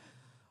curve.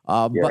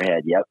 You're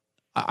ahead. Yep.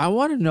 I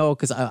want to know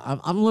because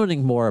I'm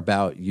learning more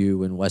about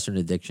you and Western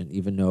Addiction.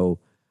 Even though,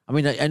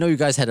 I know you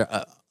guys had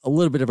a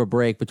little bit of a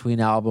break between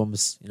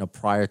albums.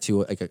 Prior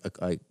to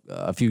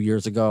a few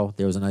years ago,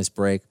 there was a nice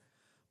break.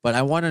 But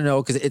I want to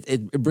know, because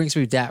it brings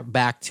me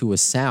back to a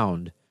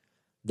sound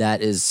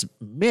that is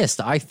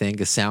missed, I think,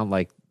 a sound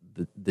like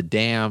the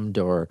Damned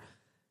or,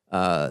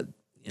 the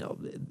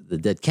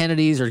Dead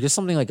Kennedys, or just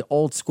something like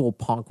old school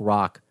punk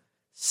rock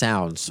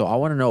sound. So I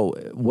want to know,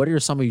 what are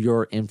some of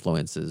your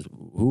influences?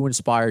 Who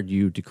inspired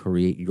you to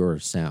create your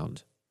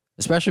sound?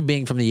 Especially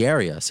being from the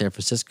area, San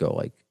Francisco,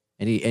 like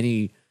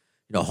any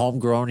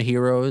homegrown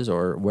heroes,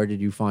 or where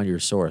did you find your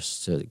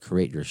source to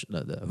create your,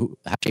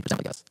 I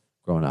guess,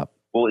 growing up?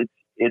 Well,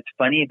 it's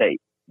funny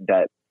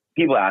that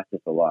people ask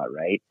this a lot,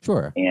 right?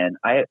 Sure. And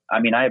I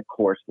of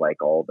course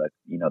like all the,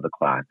 the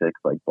classics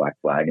like Black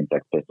Flag and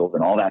Sex Pistols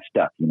and all that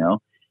stuff,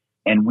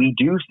 and we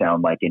do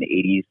sound like an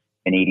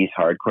 80s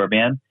hardcore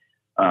band.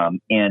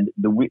 And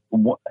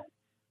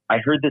I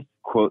heard this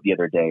quote the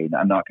other day, and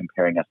I'm not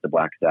comparing us to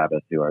Black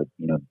Sabbath, who are,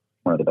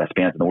 one of the best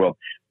bands in the world,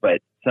 but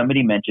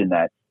somebody mentioned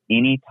that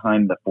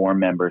anytime the 4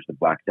 members of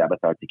Black Sabbath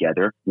are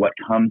together, what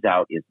comes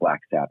out is Black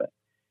Sabbath.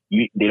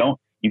 You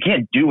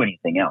can't do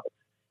anything else.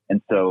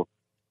 And so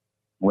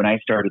when I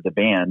started the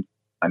band,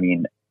 I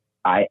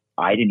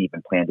didn't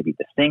even plan to be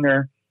the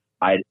singer.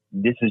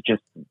 This is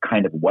just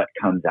kind of what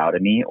comes out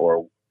of me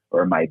or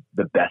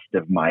the best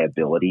of my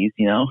abilities,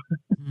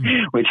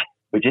 which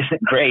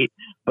isn't great,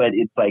 but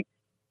it's like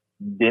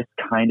this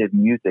kind of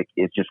music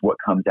is just what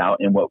comes out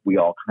and what we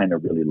all kind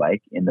of really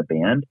like in the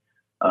band.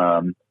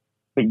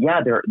 But yeah,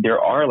 there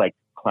are like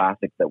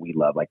classics that we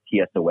love, like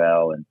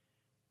TSOL, and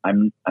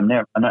I'm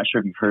not sure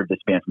if you've heard of this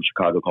band from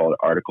Chicago called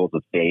Articles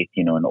of Faith,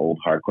 an old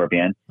hardcore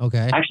band.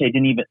 Okay. Actually,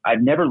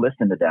 I've never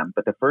listened to them,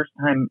 but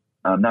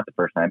not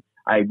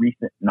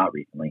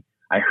recently,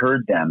 I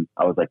heard them,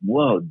 I was like,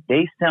 whoa,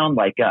 they sound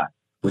like us,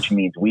 which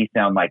means we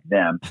sound like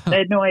them. I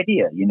had no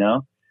idea, you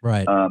know?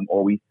 Right.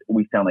 Or we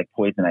sound like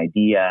Poison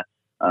Idea.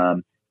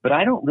 But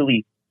I don't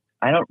really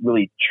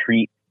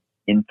treat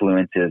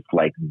influences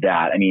like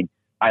that. I mean,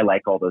 I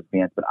like all those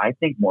bands, but I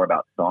think more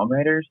about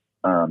songwriters.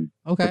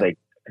 Okay.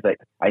 Because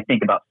I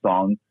think about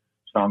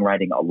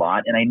songwriting a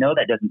lot, and I know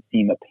that doesn't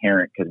seem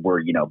apparent because we're,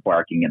 you know,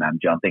 barking and I'm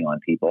jumping on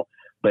people,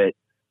 but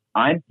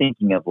I'm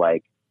thinking of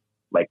like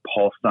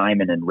Paul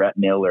Simon and Rhett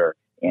Miller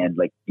and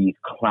like these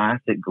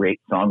classic great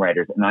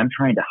songwriters, and I'm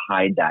trying to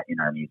hide that in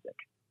our music.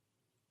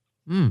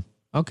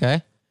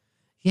 Okay.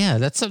 Yeah,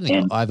 that's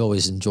something I've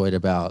always enjoyed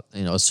about,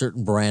 you know, a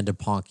certain brand of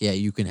punk. Yeah,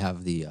 you can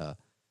have the, you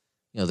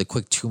know, the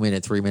quick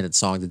 2-minute, 3-minute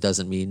song that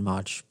doesn't mean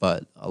much,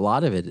 but a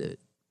lot of it,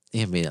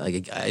 I mean,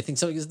 like, I think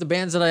some of the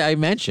bands that I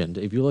mentioned,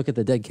 if you look at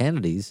the Dead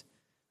Kennedys,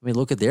 I mean,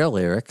 look at their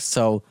lyrics.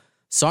 So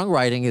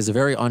songwriting is a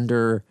very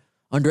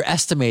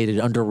underestimated,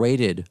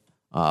 underrated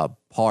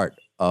part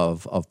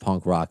of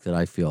punk rock that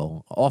I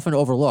feel often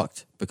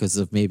overlooked because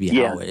of maybe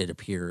how it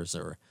appears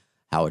or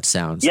how it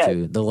sounds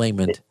to the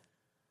layman.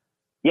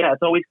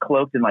 It's always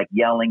cloaked in like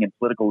yelling and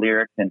political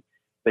lyrics,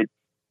 but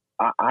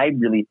I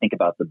really think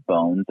about the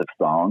bones of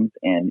songs.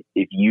 And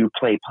if you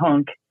play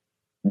punk,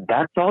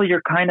 that's all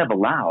you're kind of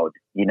allowed,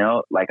 you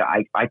know. Like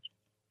I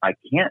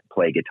can't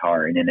play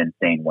guitar in an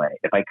insane way.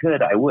 If I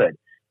could, I would,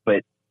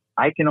 but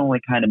I can only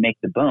kind of make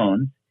the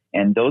bones,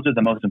 and those are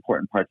the most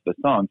important parts of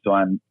the song. So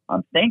I'm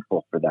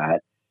thankful for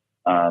that.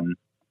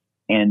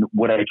 And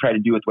what I try to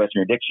do with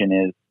Western Addiction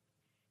is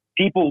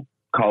people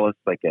call us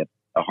like a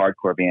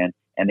hardcore band,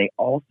 and they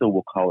also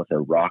will call us a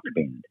rock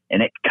band.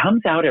 And it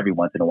comes out every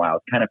once in a while.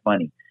 It's kind of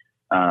funny.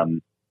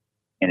 And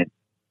it's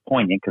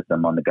poignant because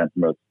I'm on the Guns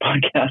N' Roses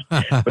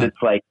podcast, but it's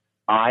like,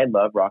 I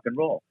love rock and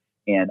roll,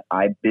 and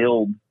I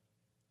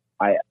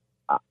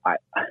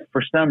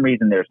for some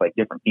reason, there's like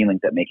different feelings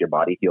that make your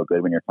body feel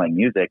good when you're playing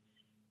music.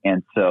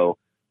 And so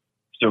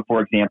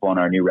for example, on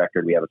our new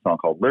record, we have a song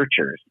called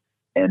Lurchers,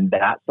 and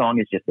that song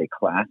is just a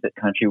classic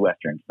country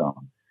Western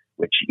song,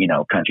 which, you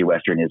know, country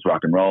Western is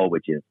rock and roll,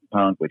 which is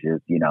punk, which is,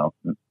 you know,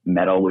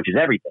 metal, which is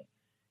everything.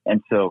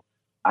 And so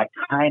I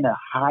kind of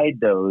hide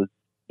those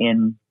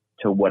into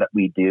what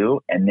we do.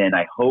 And then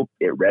I hope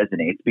it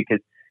resonates, because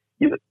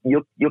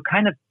you'll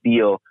kind of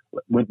feel,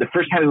 when the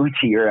first time we went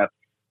to Europe,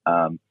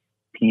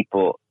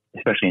 people,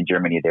 especially in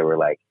Germany, they were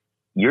like,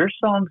 your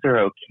songs are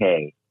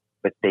okay,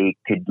 but they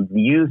could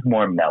use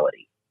more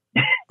melody.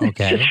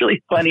 Okay. It's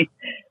really funny,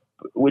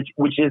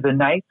 which is a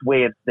nice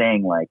way of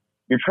saying, like,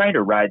 you're trying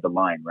to ride the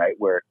line, right?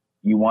 Where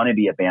you want to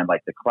be a band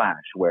like The Clash,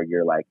 where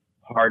you're like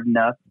hard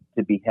enough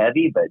to be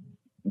heavy, but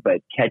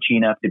catchy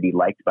enough to be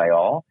liked by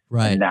all.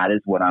 Right. And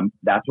that's what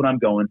I'm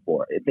going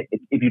for.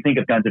 If you think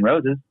of Guns N'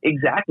 Roses,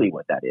 exactly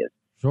what that is.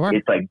 Sure.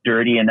 It's like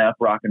dirty enough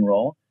rock and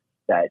roll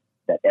that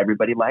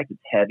everybody likes. It's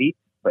heavy,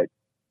 but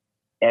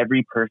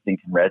every person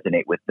can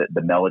resonate with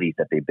the melodies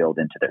that they build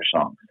into their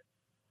songs.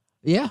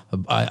 Yeah,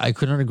 I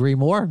couldn't agree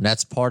more.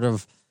 That's part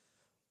of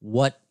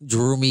what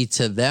drew me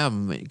to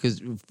them, because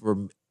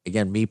for,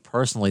 again, me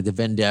personally, the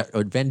Venn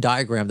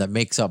diagram that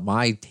makes up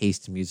my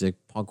taste in music,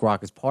 punk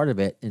rock is part of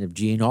it. And if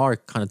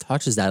GNR kind of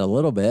touches that a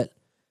little bit,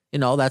 you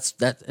know, that's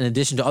in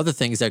addition to other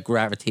things that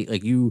gravitate,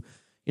 like you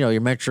know,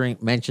 you're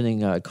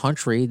mentioning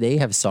country. They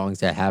have songs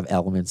that have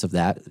elements of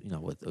that, you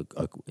know, with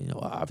you know,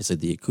 obviously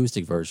the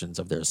acoustic versions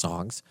of their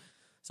songs.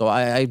 So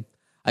I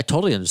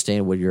totally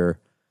understand what you're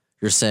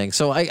saying.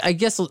 So I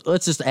guess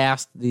let's just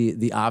ask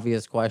the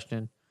obvious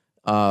question.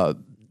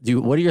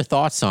 What are your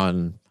thoughts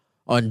on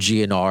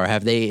GNR?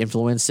 Have they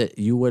influenced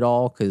you at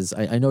all? Because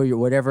I know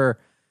you're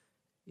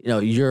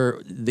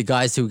the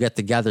guys who get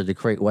together to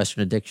create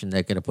Western Addiction.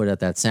 They're going to put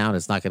out that sound.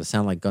 It's not going to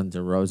sound like Guns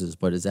N' Roses,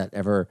 but is that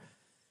ever,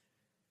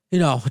 you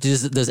know,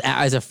 does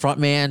as a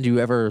frontman, do you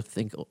ever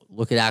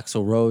look at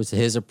Axl Rose,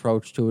 his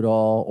approach to it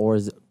all, or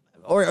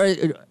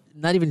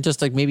not even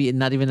just like, maybe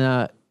not even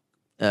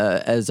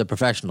as a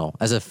professional,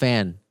 as a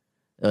fan,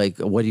 like,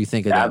 what do you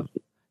think of that?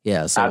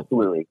 Yeah, so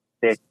absolutely.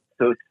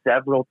 So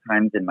several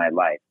times in my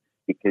life,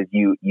 because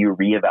you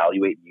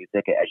reevaluate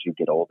music as you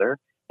get older,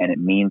 and it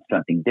means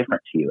something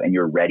different to you, and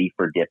you're ready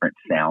for different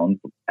sounds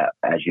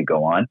as you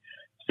go on.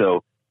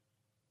 So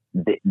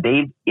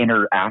they've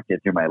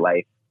interacted through my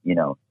life, you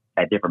know,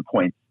 at different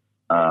points.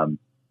 I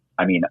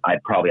mean, I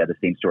probably have the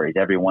same story as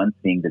everyone,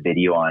 seeing the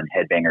video on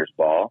Headbangers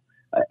Ball.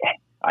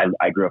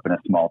 I grew up in a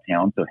small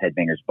town, so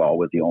Headbangers Ball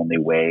was the only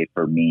way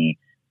for me.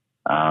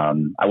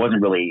 I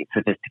wasn't really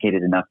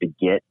sophisticated enough to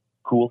get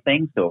cool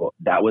things, so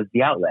that was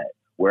the outlet.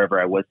 Wherever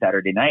I was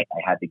Saturday night,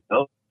 I had to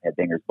go.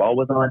 Headbangers Ball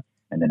was on,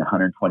 and then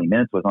 120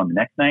 Minutes was on the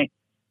next night.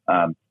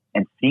 And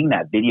seeing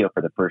that video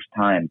for the first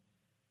time,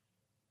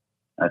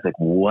 I was like,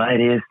 what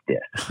is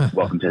this?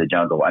 Welcome to the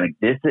Jungle. I mean,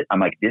 this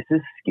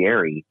is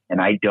scary,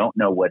 and I don't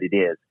know what it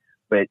is,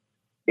 but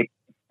I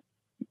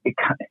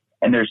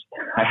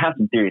have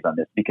some theories on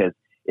this, because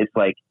it's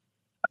like,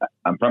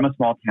 I'm from a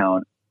small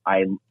town.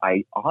 I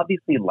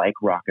obviously like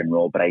rock and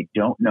roll, but I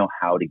don't know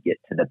how to get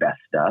to the best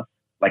stuff.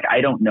 Like,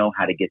 I don't know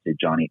how to get to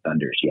Johnny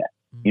Thunders yet.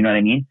 You know what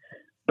I mean?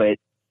 But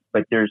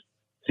there's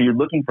So you're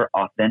looking for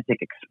authentic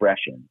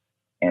expression.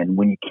 And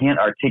when you can't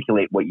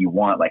articulate what you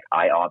want, like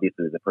I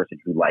obviously was a person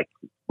who liked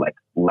like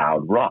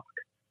loud rock.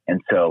 And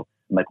so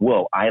I'm like,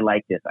 whoa, I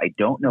like this. I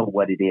don't know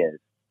what it is,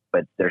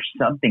 but there's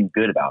something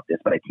good about this,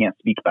 but I can't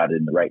speak about it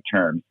in the right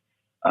terms.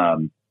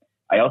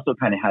 I also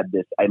kind of had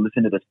this, I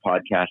listened to this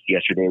podcast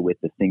yesterday with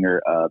the singer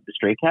of the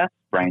Stray Cats,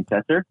 Brian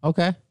Setzer.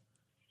 Okay.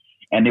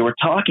 And they were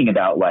talking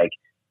about like,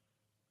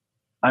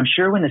 I'm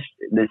sure when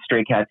the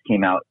Stray Cats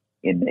came out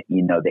in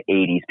the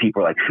 80s,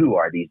 people were like, who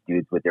are these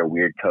dudes with their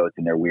weird coats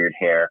and their weird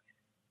hair?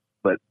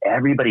 But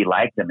everybody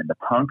liked them and the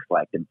punks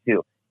liked them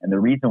too. And the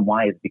reason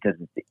why is because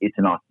it's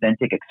an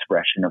authentic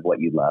expression of what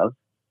you love.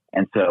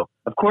 And so,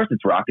 of course,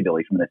 it's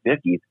rockabilly from the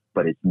 50s,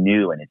 but it's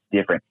new and it's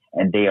different.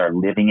 And they are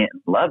living it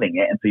and loving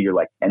it. And so you're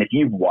like, and if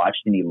you've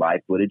watched any live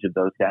footage of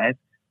those guys,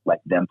 like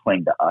them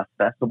playing the US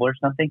Festival or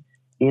something,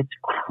 it's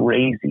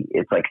crazy.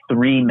 It's like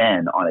 3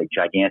 men on a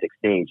gigantic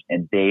stage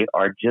and they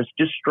are just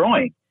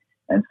destroying.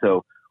 And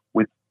so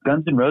with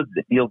Guns N' Roses,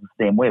 it feels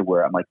the same way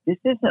where I'm like, this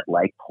isn't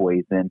like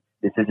Poison.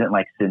 This isn't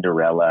like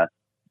Cinderella.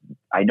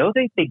 I know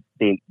they think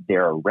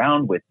they're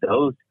around with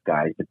those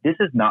guys, but this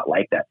is not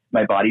like that.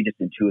 My body just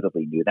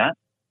intuitively knew that.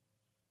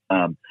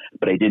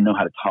 But I didn't know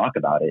how to talk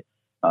about it.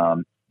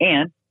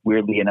 And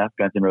weirdly enough,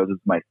 Guns N' Roses was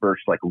my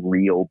first like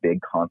real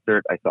big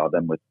concert. I saw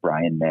them with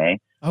Brian May.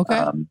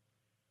 Okay.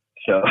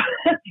 So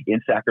in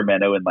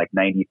Sacramento in like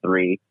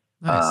 93.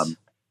 Nice.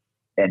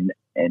 And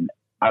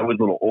I was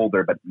a little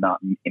older, but not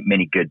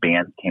many good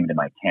bands came to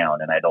my town.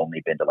 And I'd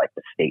only been to like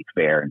the state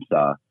fair and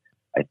saw,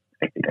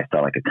 I think I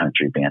saw like a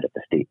country band at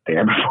the state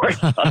fair before I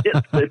saw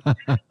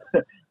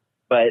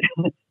it.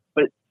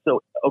 but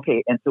so,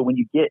 okay. And so when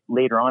you get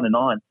later on,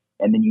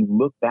 and then you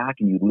look back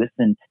and you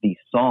listen to these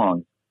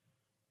songs,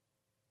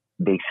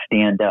 they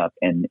stand up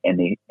and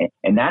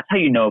that's how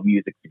you know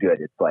music's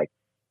good. It's like,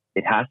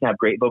 it has to have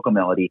great vocal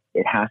melody.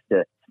 It has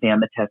to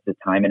stand the test of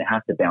time and it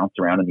has to bounce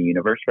around in the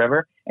universe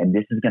forever. And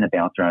this is going to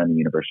bounce around in the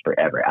universe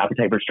forever.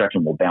 Appetite for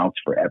Destruction will bounce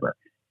forever.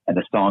 And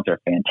the songs are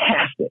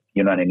fantastic.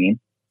 You know what I mean?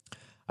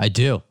 I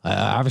do.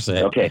 Obviously,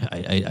 okay.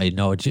 I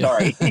know what you.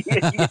 Sorry,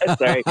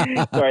 sorry.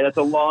 That's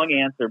a long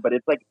answer, but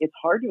it's like it's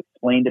hard to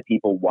explain to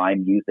people why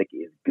music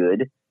is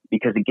good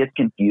because it gets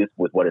confused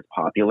with what is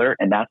popular,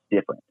 and that's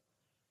different.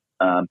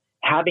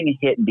 Having a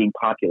hit and being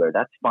popular,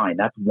 that's fine.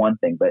 That's one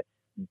thing, but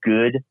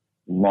good,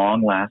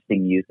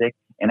 long-lasting music,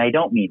 and I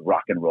don't mean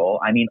rock and roll.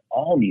 I mean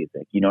all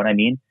music. You know what I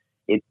mean?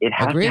 It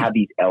has Agreed. to have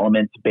these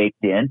elements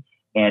baked in,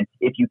 and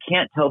if you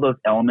can't tell those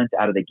elements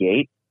out of the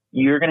gate,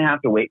 you're going to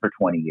have to wait for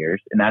 20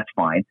 years, and that's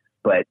fine.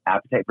 But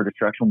Appetite for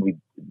Destruction,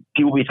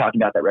 people will be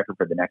talking about that record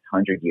for the next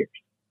 100 years.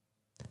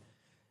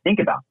 Think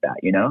about that,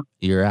 you know?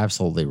 You're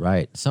absolutely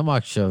right. So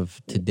much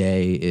of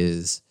today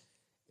it's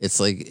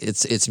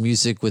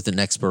music with an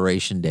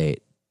expiration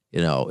date. You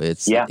know,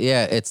 it's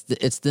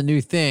the new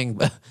thing.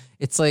 But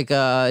it's like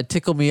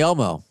Tickle Me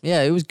Elmo.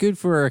 Yeah, it was good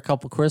for a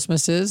couple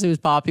Christmases. It was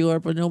popular,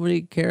 but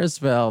nobody cares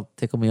about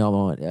Tickle Me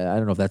Elmo. I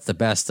don't know if that's the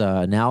best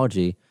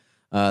analogy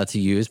to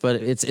use, but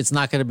it's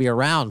not going to be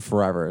around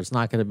forever. It's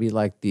not going to be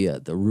like the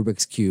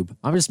Rubik's Cube.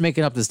 I'm just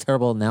making up this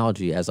terrible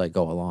analogy as I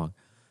go along.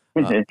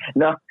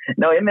 No,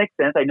 it makes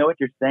sense. I know what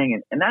you're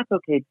saying, and that's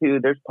okay too.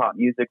 There's pop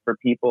music for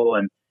people,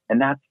 and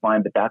that's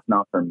fine, but that's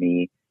not for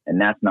me, and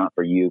that's not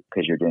for you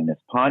because you're doing this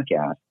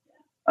podcast.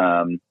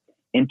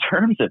 In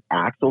terms of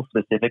Axl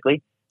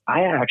specifically,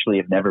 I actually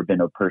have never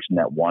been a person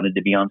that wanted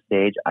to be on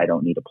stage. I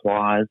don't need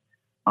applause.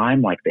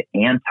 I'm like the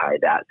anti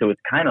that. So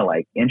it's kind of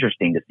like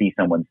interesting to see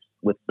someone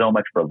with so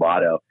much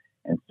bravado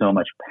and so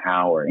much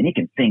power, and he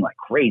can sing like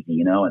crazy,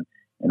 you know, and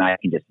I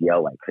can just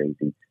yell like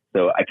crazy.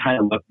 So I kind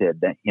of looked at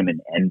him in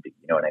envy,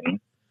 you know what I mean?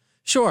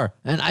 Sure.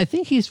 And I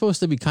think he's supposed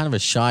to be kind of a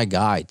shy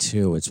guy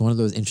too. It's one of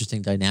those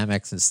interesting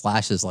dynamics and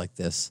slashes like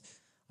this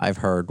I've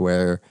heard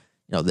where,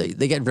 you know,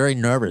 they get very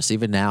nervous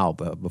even now,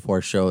 but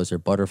before shows they're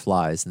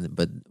butterflies.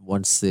 But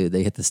once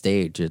they hit the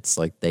stage, it's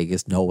like they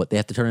just know what they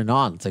have to turn it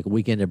on. It's like a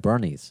Weekend at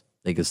Bernie's.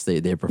 They just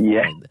they're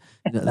performing.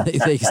 Yeah.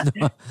 They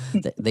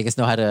just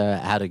know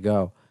how to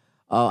go.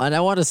 And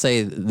I want to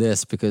say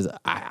this because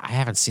I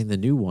haven't seen the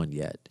new one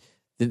yet.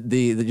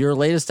 Your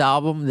latest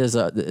album, it's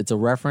a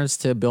reference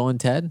to Bill and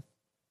Ted.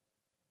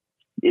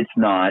 It's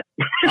not.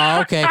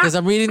 Oh, okay, because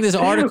I'm reading this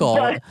article.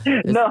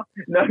 No,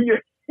 you're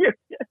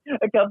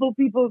a couple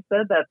people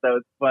said that though.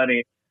 It's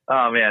funny.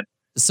 Oh man.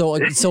 So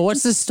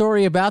what's the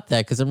story about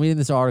that? Because I'm reading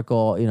this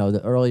article, you know,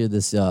 earlier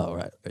this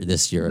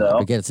year. No. I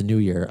forget it's a new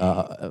year.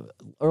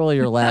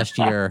 Earlier last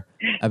year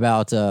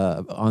about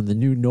on the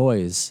new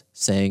Noise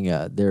saying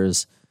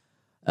there's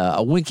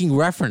a winking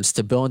reference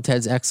to Bill and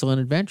Ted's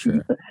Excellent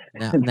Adventure.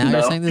 Now No.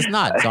 you're saying there's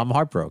not, so I'm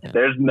heartbroken.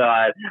 There's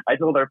not. I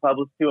told our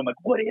publicist too. I'm like,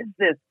 what is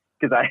this?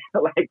 Because I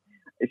like.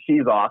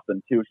 She's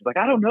awesome too. She's like,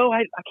 I don't know.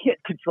 I can't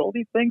control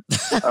these things.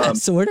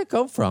 So where'd it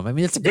come from? I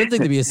mean, it's a good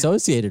thing to be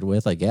associated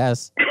with, I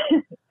guess.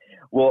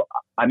 Well,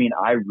 I mean,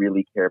 I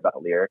really care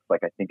about lyrics.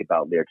 Like I think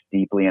about lyrics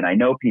deeply, and I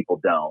know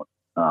people don't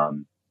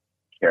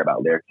care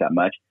about lyrics that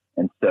much.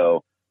 And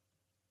so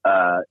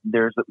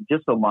there's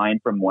just a line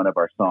from one of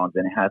our songs,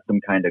 and it has some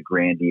kind of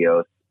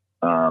grandiose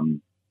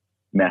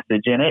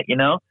message in it,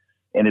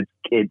 and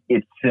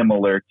it's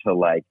similar to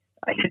like,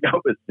 I didn't know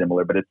it was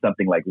similar, but it's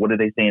something like, what do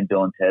they say in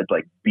Bill and Ted's,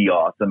 like, be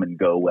awesome and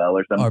go well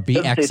or something? Or be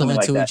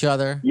excellent to each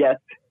other. Yes.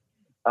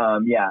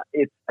 Yeah.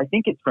 I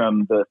think it's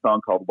from the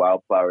song called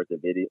Wildflowers of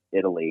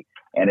Italy.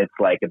 And it's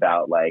like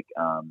about like,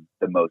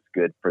 the most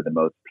good for the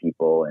most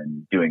people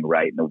and doing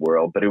right in the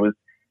world. But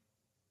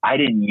I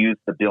didn't use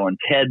the Bill and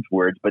Ted's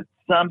words, but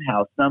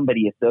somehow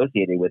somebody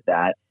associated with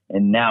that.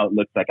 And now it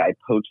looks like I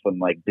poached some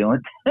like Bill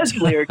and Ted's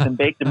lyrics and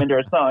baked them into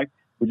our song,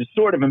 which is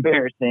sort of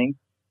embarrassing.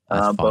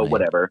 But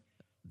whatever.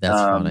 That's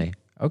funny.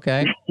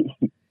 Okay.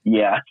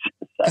 Yeah.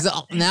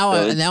 Because now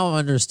I'm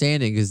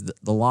understanding, because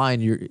the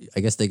line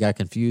I guess they got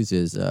confused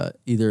is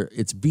either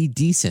it's be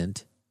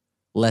decent,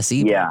 less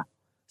evil. Yeah.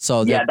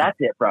 So that's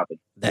it, probably.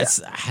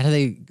 That's how do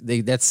they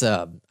that's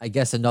I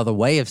guess another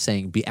way of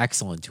saying be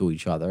excellent to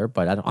each other,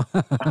 but I don't.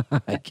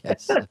 I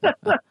guess.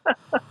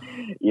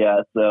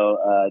 Yeah. So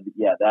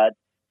that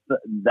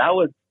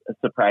was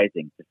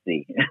surprising to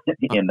see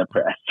in the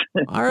press.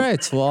 All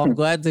right. Well, I'm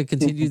glad to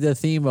continue the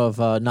theme of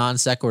non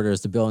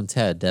sequiturs to Bill and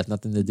Ted. They have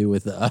nothing to do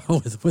with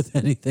with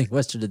anything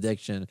Western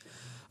Addiction.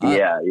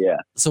 Yeah.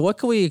 So what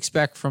can we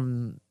expect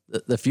from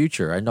the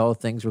future? I know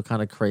things were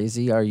kind of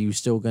crazy. Are you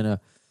still going to,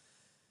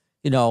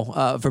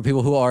 for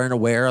people who aren't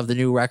aware of the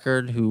new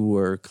record, who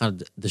were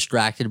kind of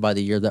distracted by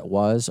the year that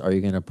was, are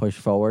you going to push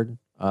forward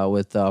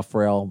with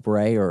Frail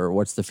Bray, or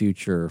what's the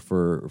future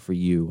for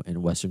you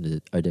and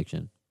Western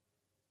Addiction?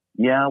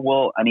 Yeah,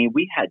 well, I mean,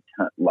 we had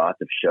lots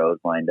of shows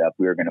lined up.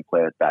 We were going to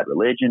play with Bad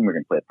Religion. We were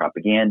going to play with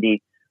Propaganda.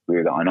 We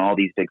were on all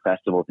these big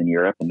festivals in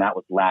Europe, and that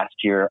was last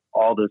year.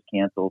 All those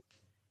canceled.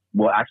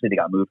 Well, actually, they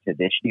got moved to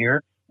this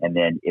year, and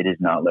then it is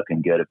not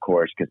looking good, of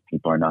course, because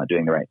people are not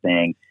doing the right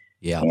thing.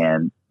 Yeah.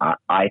 And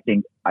I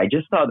think I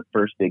just saw the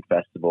first big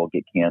festival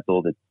get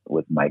canceled. It's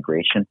with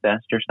Migration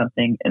Fest or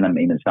something. And I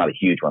mean, it's not a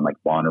huge one like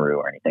Bonnaroo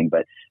or anything,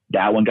 but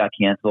that one got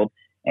canceled.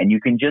 And you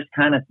can just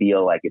kind of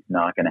feel like it's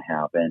not going to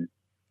happen.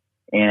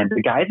 And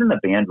the guys in the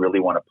band really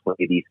want to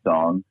play these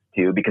songs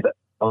too, because I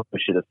also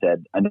should have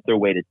said another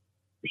way to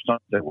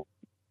songs are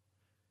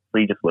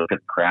really just look at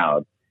the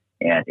crowd,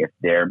 and if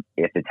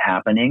it's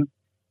happening,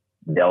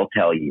 they'll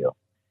tell you.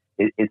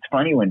 It's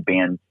funny when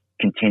bands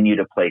continue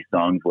to play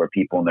songs where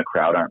people in the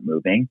crowd aren't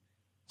moving,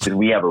 because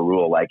we have a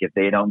rule, like if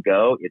they don't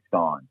go, it's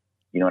gone.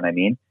 You know what I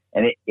mean?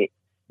 And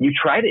you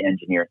try to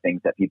engineer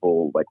things that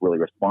people like really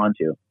respond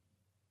to,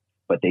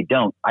 but they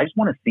don't. I just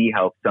want to see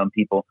how some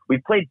people. We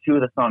played 2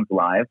 of the songs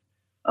live.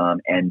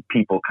 And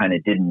people kind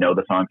of didn't know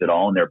the songs at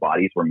all, and their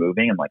bodies were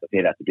moving. I'm like,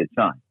 okay, that's a good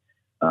sign.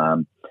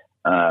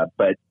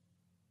 But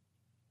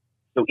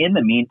so in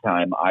the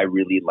meantime, I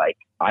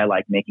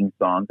like making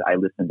songs. I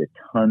listen to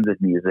tons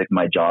of music.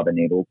 My job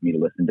enables me to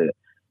listen to,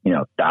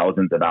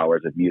 thousands of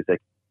hours of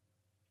music.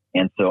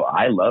 And so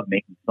I love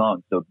making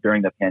songs. So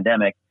during the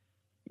pandemic,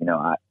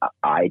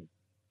 I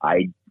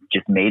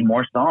just made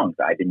more songs.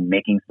 I've been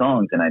making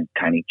songs, and I'm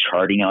kind of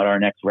charting out our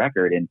next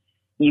record. And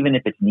even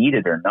if it's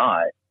needed or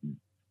not,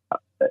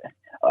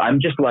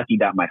 I'm just lucky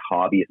that my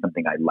hobby is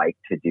something I like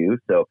to do.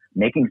 So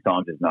making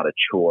songs is not a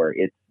chore.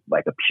 It's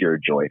like a pure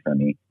joy for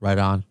me. Right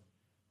on.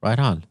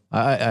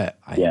 I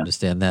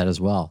understand that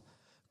as well.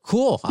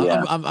 Cool.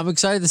 Yeah. I'm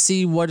excited to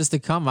see what is to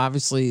come.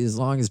 Obviously, as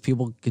long as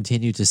people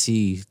continue to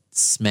see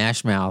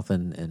Smash Mouth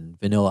and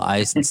Vanilla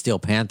Ice and Steel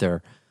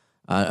Panther,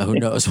 who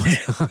knows?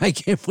 I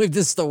can't believe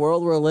this is the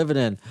world we're living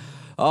in.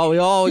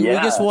 Oh, we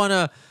just want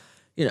to.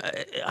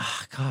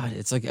 God,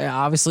 it's like,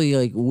 obviously,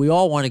 like we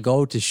all want to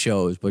go to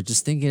shows, but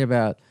just thinking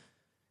about,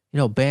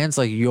 bands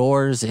like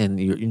yours and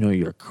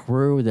your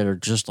crew that are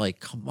just like,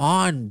 come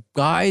on,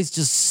 guys,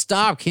 just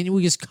stop. Can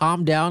we just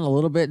calm down a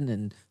little bit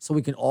and so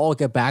we can all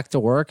get back to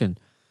work and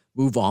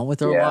move on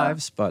with our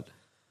lives? But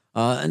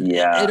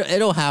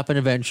it'll happen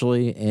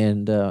eventually.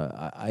 And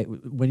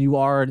when you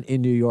are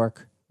in New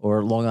York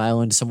or Long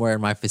Island, somewhere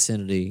in my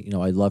vicinity,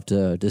 I'd love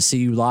to see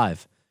you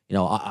live. We'd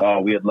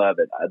love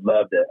it. I'd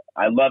love it.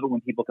 I love it when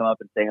people come up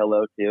and say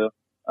hello too.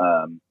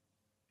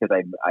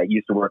 Because I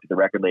used to work at the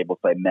record label,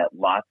 so I met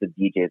lots of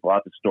DJs,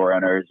 lots of store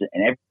owners,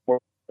 and every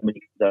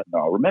somebody says,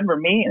 "No, remember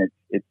me?" And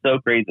it's so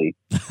crazy.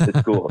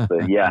 It's cool. So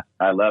yeah,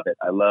 I love it.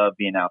 I love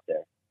being out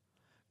there.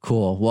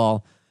 Cool.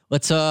 Well,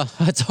 let's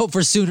hope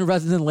for sooner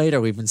rather than later.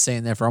 We've been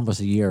saying that for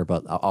almost a year,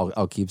 but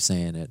I'll keep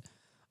saying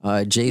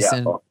it.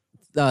 Jason,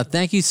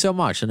 thank you so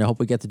much, and I hope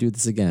we get to do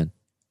this again.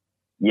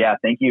 Yeah,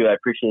 thank you. I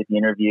appreciate the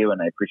interview, and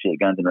I appreciate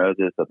Guns N'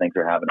 Roses, so thanks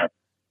for having us.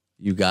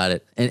 You got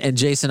it. And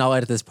Jason, I'll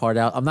edit this part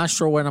out. I'm not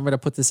sure when I'm going to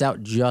put this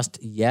out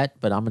just yet,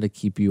 but I'm going to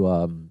keep you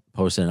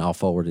posted, and I'll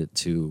forward it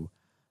to...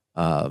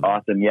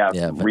 awesome.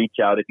 Yeah, reach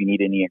out if you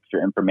need any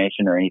extra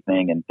information or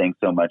anything, and thanks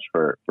so much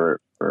for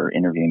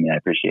interviewing me. I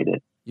appreciate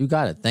it. You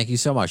got it. Thank you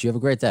so much. You have a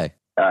great day.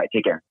 All right,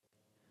 take care.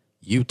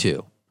 You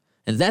too.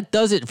 And that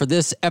does it for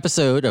this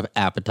episode of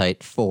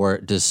Appetite for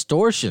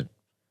Distortion.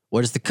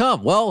 What is to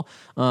come? Well,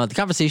 the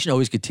conversation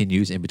always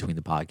continues in between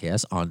the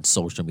podcasts on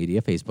social media,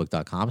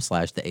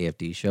 facebook.com/The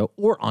AFD Show,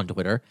 or on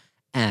Twitter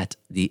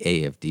 @The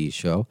AFD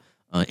Show.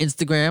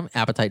 Instagram,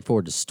 Appetite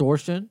for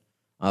Distortion.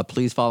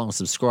 Please follow and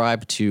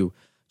subscribe to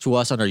to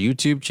us on our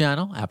YouTube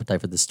channel,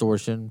 Appetite for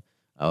Distortion.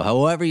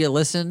 However you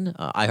listen,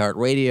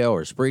 iHeartRadio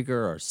or Spreaker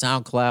or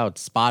SoundCloud,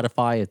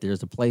 Spotify, if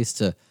there's a place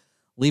to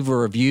leave a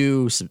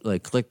review,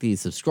 click the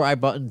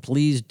subscribe button,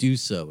 please do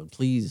so. And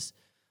please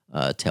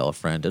tell a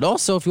friend. And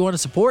also, if you want to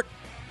support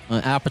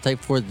Appetite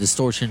for the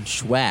Distortion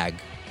swag,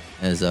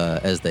 as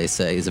they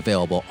say, is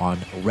available on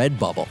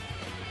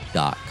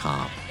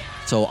redbubble.com.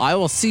 So I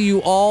will see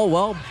you all,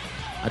 well,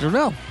 I don't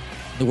know.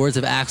 In the words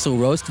of Axl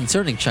Rose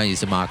concerning Chinese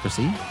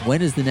democracy,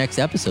 when is the next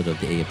episode of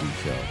the A&B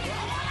show?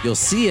 You'll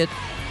see it,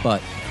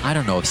 but I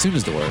don't know as soon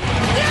as the word.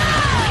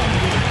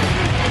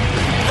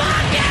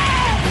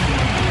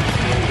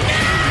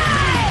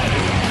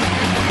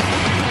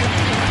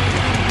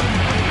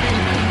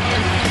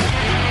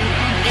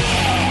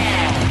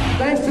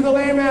 Thanks to the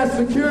lame ass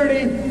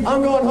security,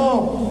 I'm going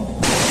home.